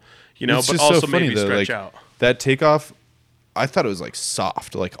double, you know, It's but just also so funny, maybe though, stretch like, out. That takeoff, I thought it was like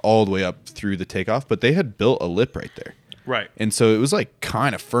soft, like all the way up through the takeoff, but they had built a lip right there. Right. And so it was like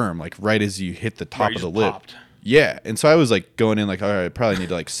kind of firm, like right as you hit the top Right, of you the just lip. popped. Yeah. And so I was like going in like, all right, I probably need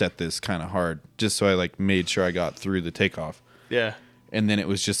to like set this kind of hard, just so I like made sure I got through the takeoff. Yeah. And then it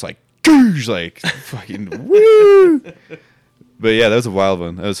was just like, goosh, like fucking woo. But yeah, that was a wild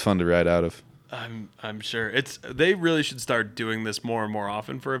one. That was fun to ride out of. I'm sure they really should start doing this more and more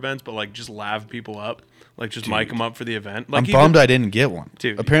often for events, but like just lav people up, like just mic them up for the event. Like I'm bummed I didn't get one.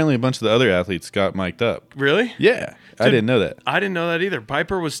 Dude. Apparently a bunch of the other athletes got mic'd up. Really? Yeah. I Dude. didn't know that. I didn't know that either.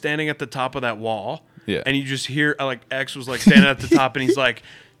 Piper was standing at the top of that wall. Yeah. And you just hear like X was like standing at the top, and he's like,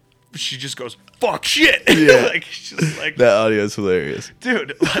 she just goes, "Fuck shit." Yeah. Like she's just like, That audio is hilarious.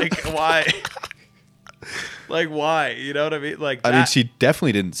 dude, like why? Like why? You know what I mean? Like I mean, that- she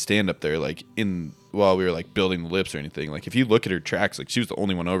definitely didn't stand up there like while we were like building the lips or anything. Like if you look at her tracks, like she was the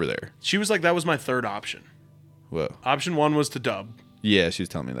only one over there. she was like, that was my third option. Whoa. Option 1 was to dub. Yeah, she was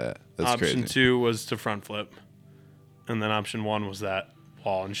telling me that. That's Option crazy. 2 was to front flip, and then option 1 was that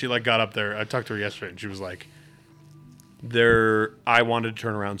wall. And she like got up there. I talked to her yesterday, and she was like, I wanted to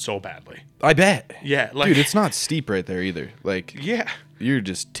turn around so badly. I bet. Yeah, like Dude, it's not steep right there either. Like yeah. you're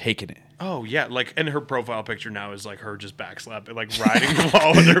just taking it. Oh yeah, like, and her profile picture now is like her just backslapping, like riding the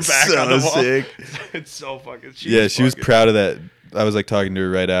wall with her back So on the wall. sick. It's so fucking. Yeah, she was fucking- proud of that. I was like talking to her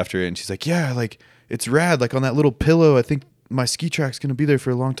right after, and she's like, "Yeah, like it's rad. Like on that little pillow, I think my ski track's gonna be there for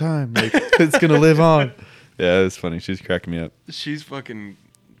a long time. Like it's gonna live on." Yeah, it's funny. She's cracking me up. She's fucking.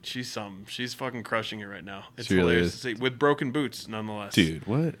 She's fucking crushing it right now. It's She really hilarious is. to see, with broken boots, nonetheless. Dude,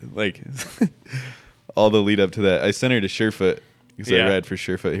 what? Like all the lead up to that. I sent her to Surefoot because Yeah. I ride for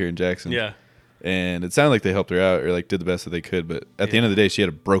Surefoot here in Jackson. Yeah. And it sounded like they helped her out or like did the best that they could. But at the end of the day, she had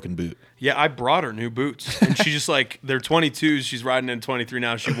a broken boot. Yeah, I brought her new boots, and she just like they're 22s. She's riding in 23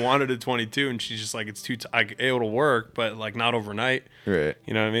 now. She wanted a 22, and she's just like it's too. It'll work, but like not overnight. Right.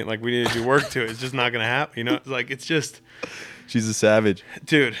 You know what I mean? Like we need to do work to it. It's just not gonna happen. You know, like it's just. She's a savage.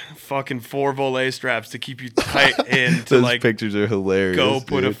 Dude, fucking 4 volet straps to keep you tight in to Those like pictures are hilarious. go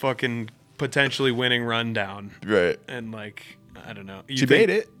put a dude. fucking potentially winning run down. Right. And like I don't know. She made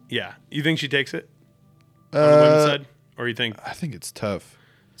it. Yeah. You think she takes it on the women's side, or you think I think it's tough.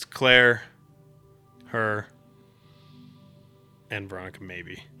 it's Claire, her, and Veronica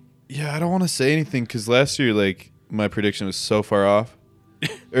maybe? Yeah, I don't want to say anything because last year, like, my prediction was so far off.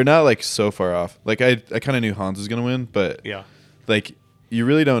 Or not, like, so far off. Like, I kind of knew Hans was going to win, but, Yeah. like, you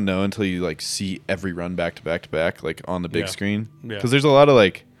really don't know until you, like, see every run back to back to back, like, on the big Yeah. screen. Yeah. Because there's a lot of,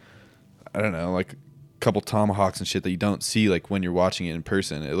 like, I don't know, like, a couple tomahawks and shit that you don't see, like, when you're watching it in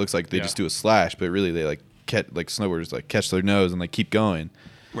person. It looks like they Yeah. just do a slash, but really they, like, snowboarders, like, catch their nose and, like, keep going.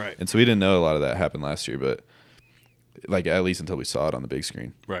 Right. And so we didn't know a lot of that happened last year, but, like, at least until we saw it on the big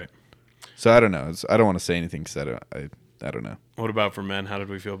screen. Right. So I don't know. I don't want to say anything because I don't know. What about for men? How did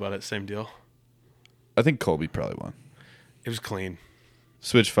we feel about it? Same deal. I think Colby probably won. It was clean.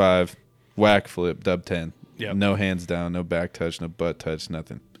 Switch 5, whack flip, dub 10. Yep. No hands down, no back touch, no butt touch,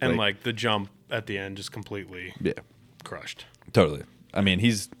 nothing. And like the jump at the end just completely yeah, crushed. totally. I mean,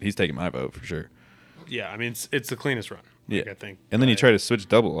 he's taking my vote for sure. Yeah, I mean it's the cleanest run. Like, Yeah. I think. And then you try to switch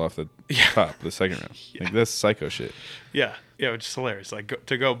double off the Yeah. top the second round. Yeah. Like that's psycho shit. Yeah, which is hilarious. Like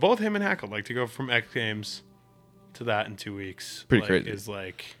to go both him and Hackle, like to go from X Games to that in 2 weeks. Pretty like, crazy. Is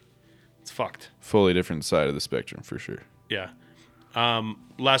like it's fucked. Fully different side of the spectrum for sure. Yeah.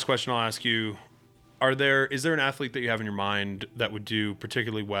 Last question I'll ask you: is there an athlete that you have in your mind that would do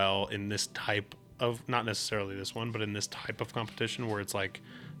particularly well in this type of, not necessarily this one, but in this type of competition where it's like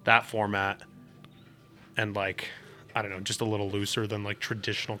that format and like I don't know, just a little looser than like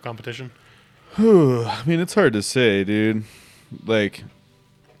traditional competition? I mean, it's hard to say, dude. Like,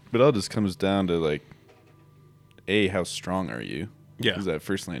 but it all just comes down to like, how strong are you? Yeah. Because that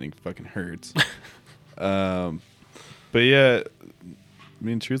first landing fucking hurts. But yeah, I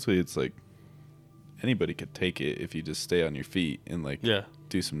mean, truthfully, it's like anybody could take it if you just stay on your feet and like Yeah.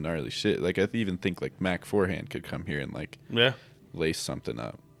 do some gnarly shit. Like I even think like Mac Forehand could come here and like Yeah. lace something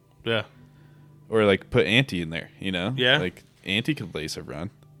up, Yeah. or like put Auntie in there. You know? Yeah. Like Auntie could lace a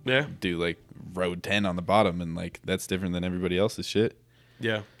run, Yeah. do like road 10 on the bottom, and like that's different than everybody else's shit.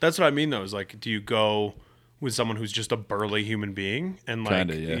 Yeah. That's what I mean though, is like, do you go with someone who's just a burly human being and like,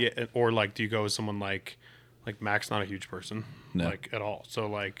 Kinda, yeah. or like, do you go with someone like Mac's not a huge person, No. like at all. So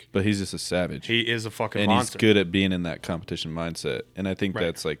like, But he's just a savage. he is a fucking and monster. he's good at being in that competition mindset. And I think Right.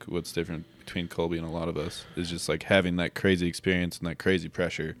 that's like what's different between Colby and a lot of us is just like having that crazy experience and that crazy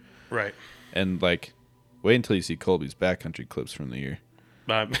pressure. Right. And like, wait until you see Colby's backcountry clips from the year.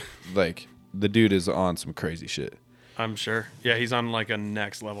 I'm, Like, the dude is on some crazy shit. I'm sure. Yeah, he's on like a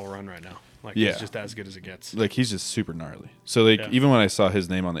next level run right now. Like Yeah. he's just as good as it gets. Like, he's just super gnarly. So like, Yeah. even when I saw his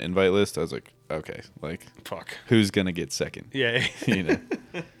name on the invite list, I was like, okay, like, Fuck. who's gonna get second? Yeah. You know.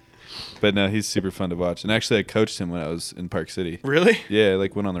 But no, he's super fun to watch. And actually, I coached him when I was in Park City. Really? Yeah, I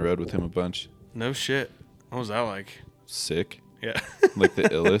like went on the road with him a bunch. No shit. What was that like? Sick. Yeah. Like the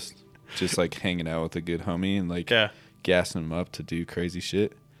illest. Just like hanging out with a good homie and like Yeah. gassing him up to do crazy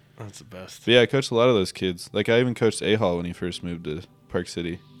shit. That's the best. But yeah, I coached a lot of those kids. Like I even coached A-Hall when he first moved to Park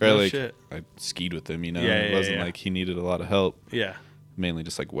City. Or No like shit. I skied with him, you know. Yeah, It yeah, wasn't yeah. like he needed a lot of help. Yeah. Mainly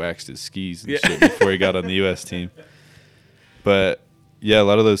just like waxed his skis and Yeah. shit before he got on the US team. But yeah, a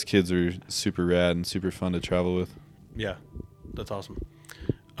lot of those kids are super rad and super fun to travel with. Yeah. That's awesome.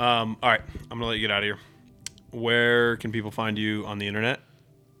 All right. I'm gonna let you get out of here. Where can people find you on the internet?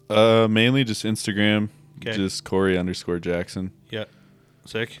 Mainly just Instagram, 'Kay. just Corey_Jackson. Yeah.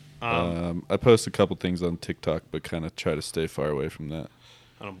 Sick. I post a couple things on TikTok, but kind of try to stay far away from that.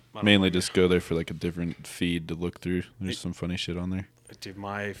 I don't Mainly blame you. just go there for like a different feed to look through. There's some funny shit on there. Dude,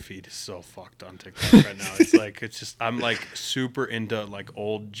 my feed is so fucked on TikTok right now. It's like I'm like super into like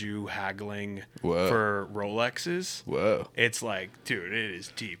old Jew haggling Whoa. for Rolexes. Whoa. It's like, dude, it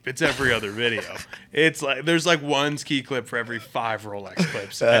is deep. It's every other video. It's like there's like one ski clip for every 5 Rolex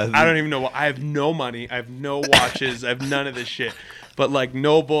clips. And I don't even know what. I have no money. I have no watches. I have none of this shit. But like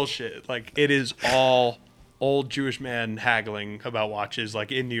no bullshit. Like it is all old Jewish man haggling about watches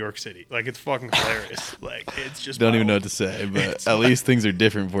like in New York City. Like it's fucking hilarious. Like it's just Don't even know wild. what to say, but It's at least things are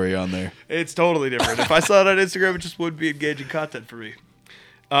different for you on there. It's totally different. If I saw it on Instagram, it just would be engaging content for me.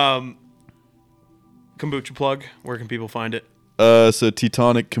 Kombucha plug. Where can people find it? So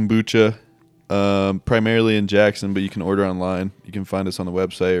Teutonic Kombucha. Primarily in Jackson, but you can order online. You can find us on the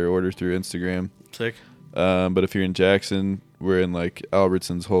website or order through Instagram. Sick. But if you're in Jackson, we're in like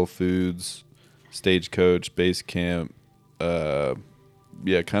Albertsons, Whole Foods, Stagecoach, Base Camp, kind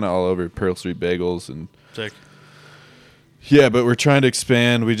of all over. Pearl Street Bagels and Sick. Yeah, but we're trying to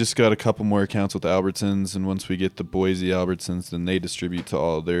expand. We just got a couple more accounts with Albertsons, and once we get the Boise Albertsons, then they distribute to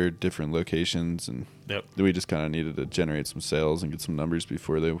all their different locations, and we just kind of needed to generate some sales and get some numbers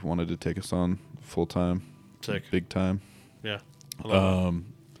before they wanted to take us on full time. Sick. Big time. Yeah. I love it.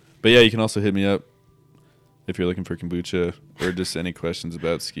 But yeah, you can also hit me up if you're looking for kombucha or just any questions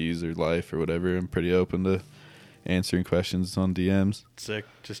about skis or life or whatever. I'm pretty open to answering questions on DMs. Sick.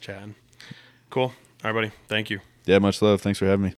 Just chatting. Cool. All right, buddy. Thank you. Yeah, much love. Thanks for having me.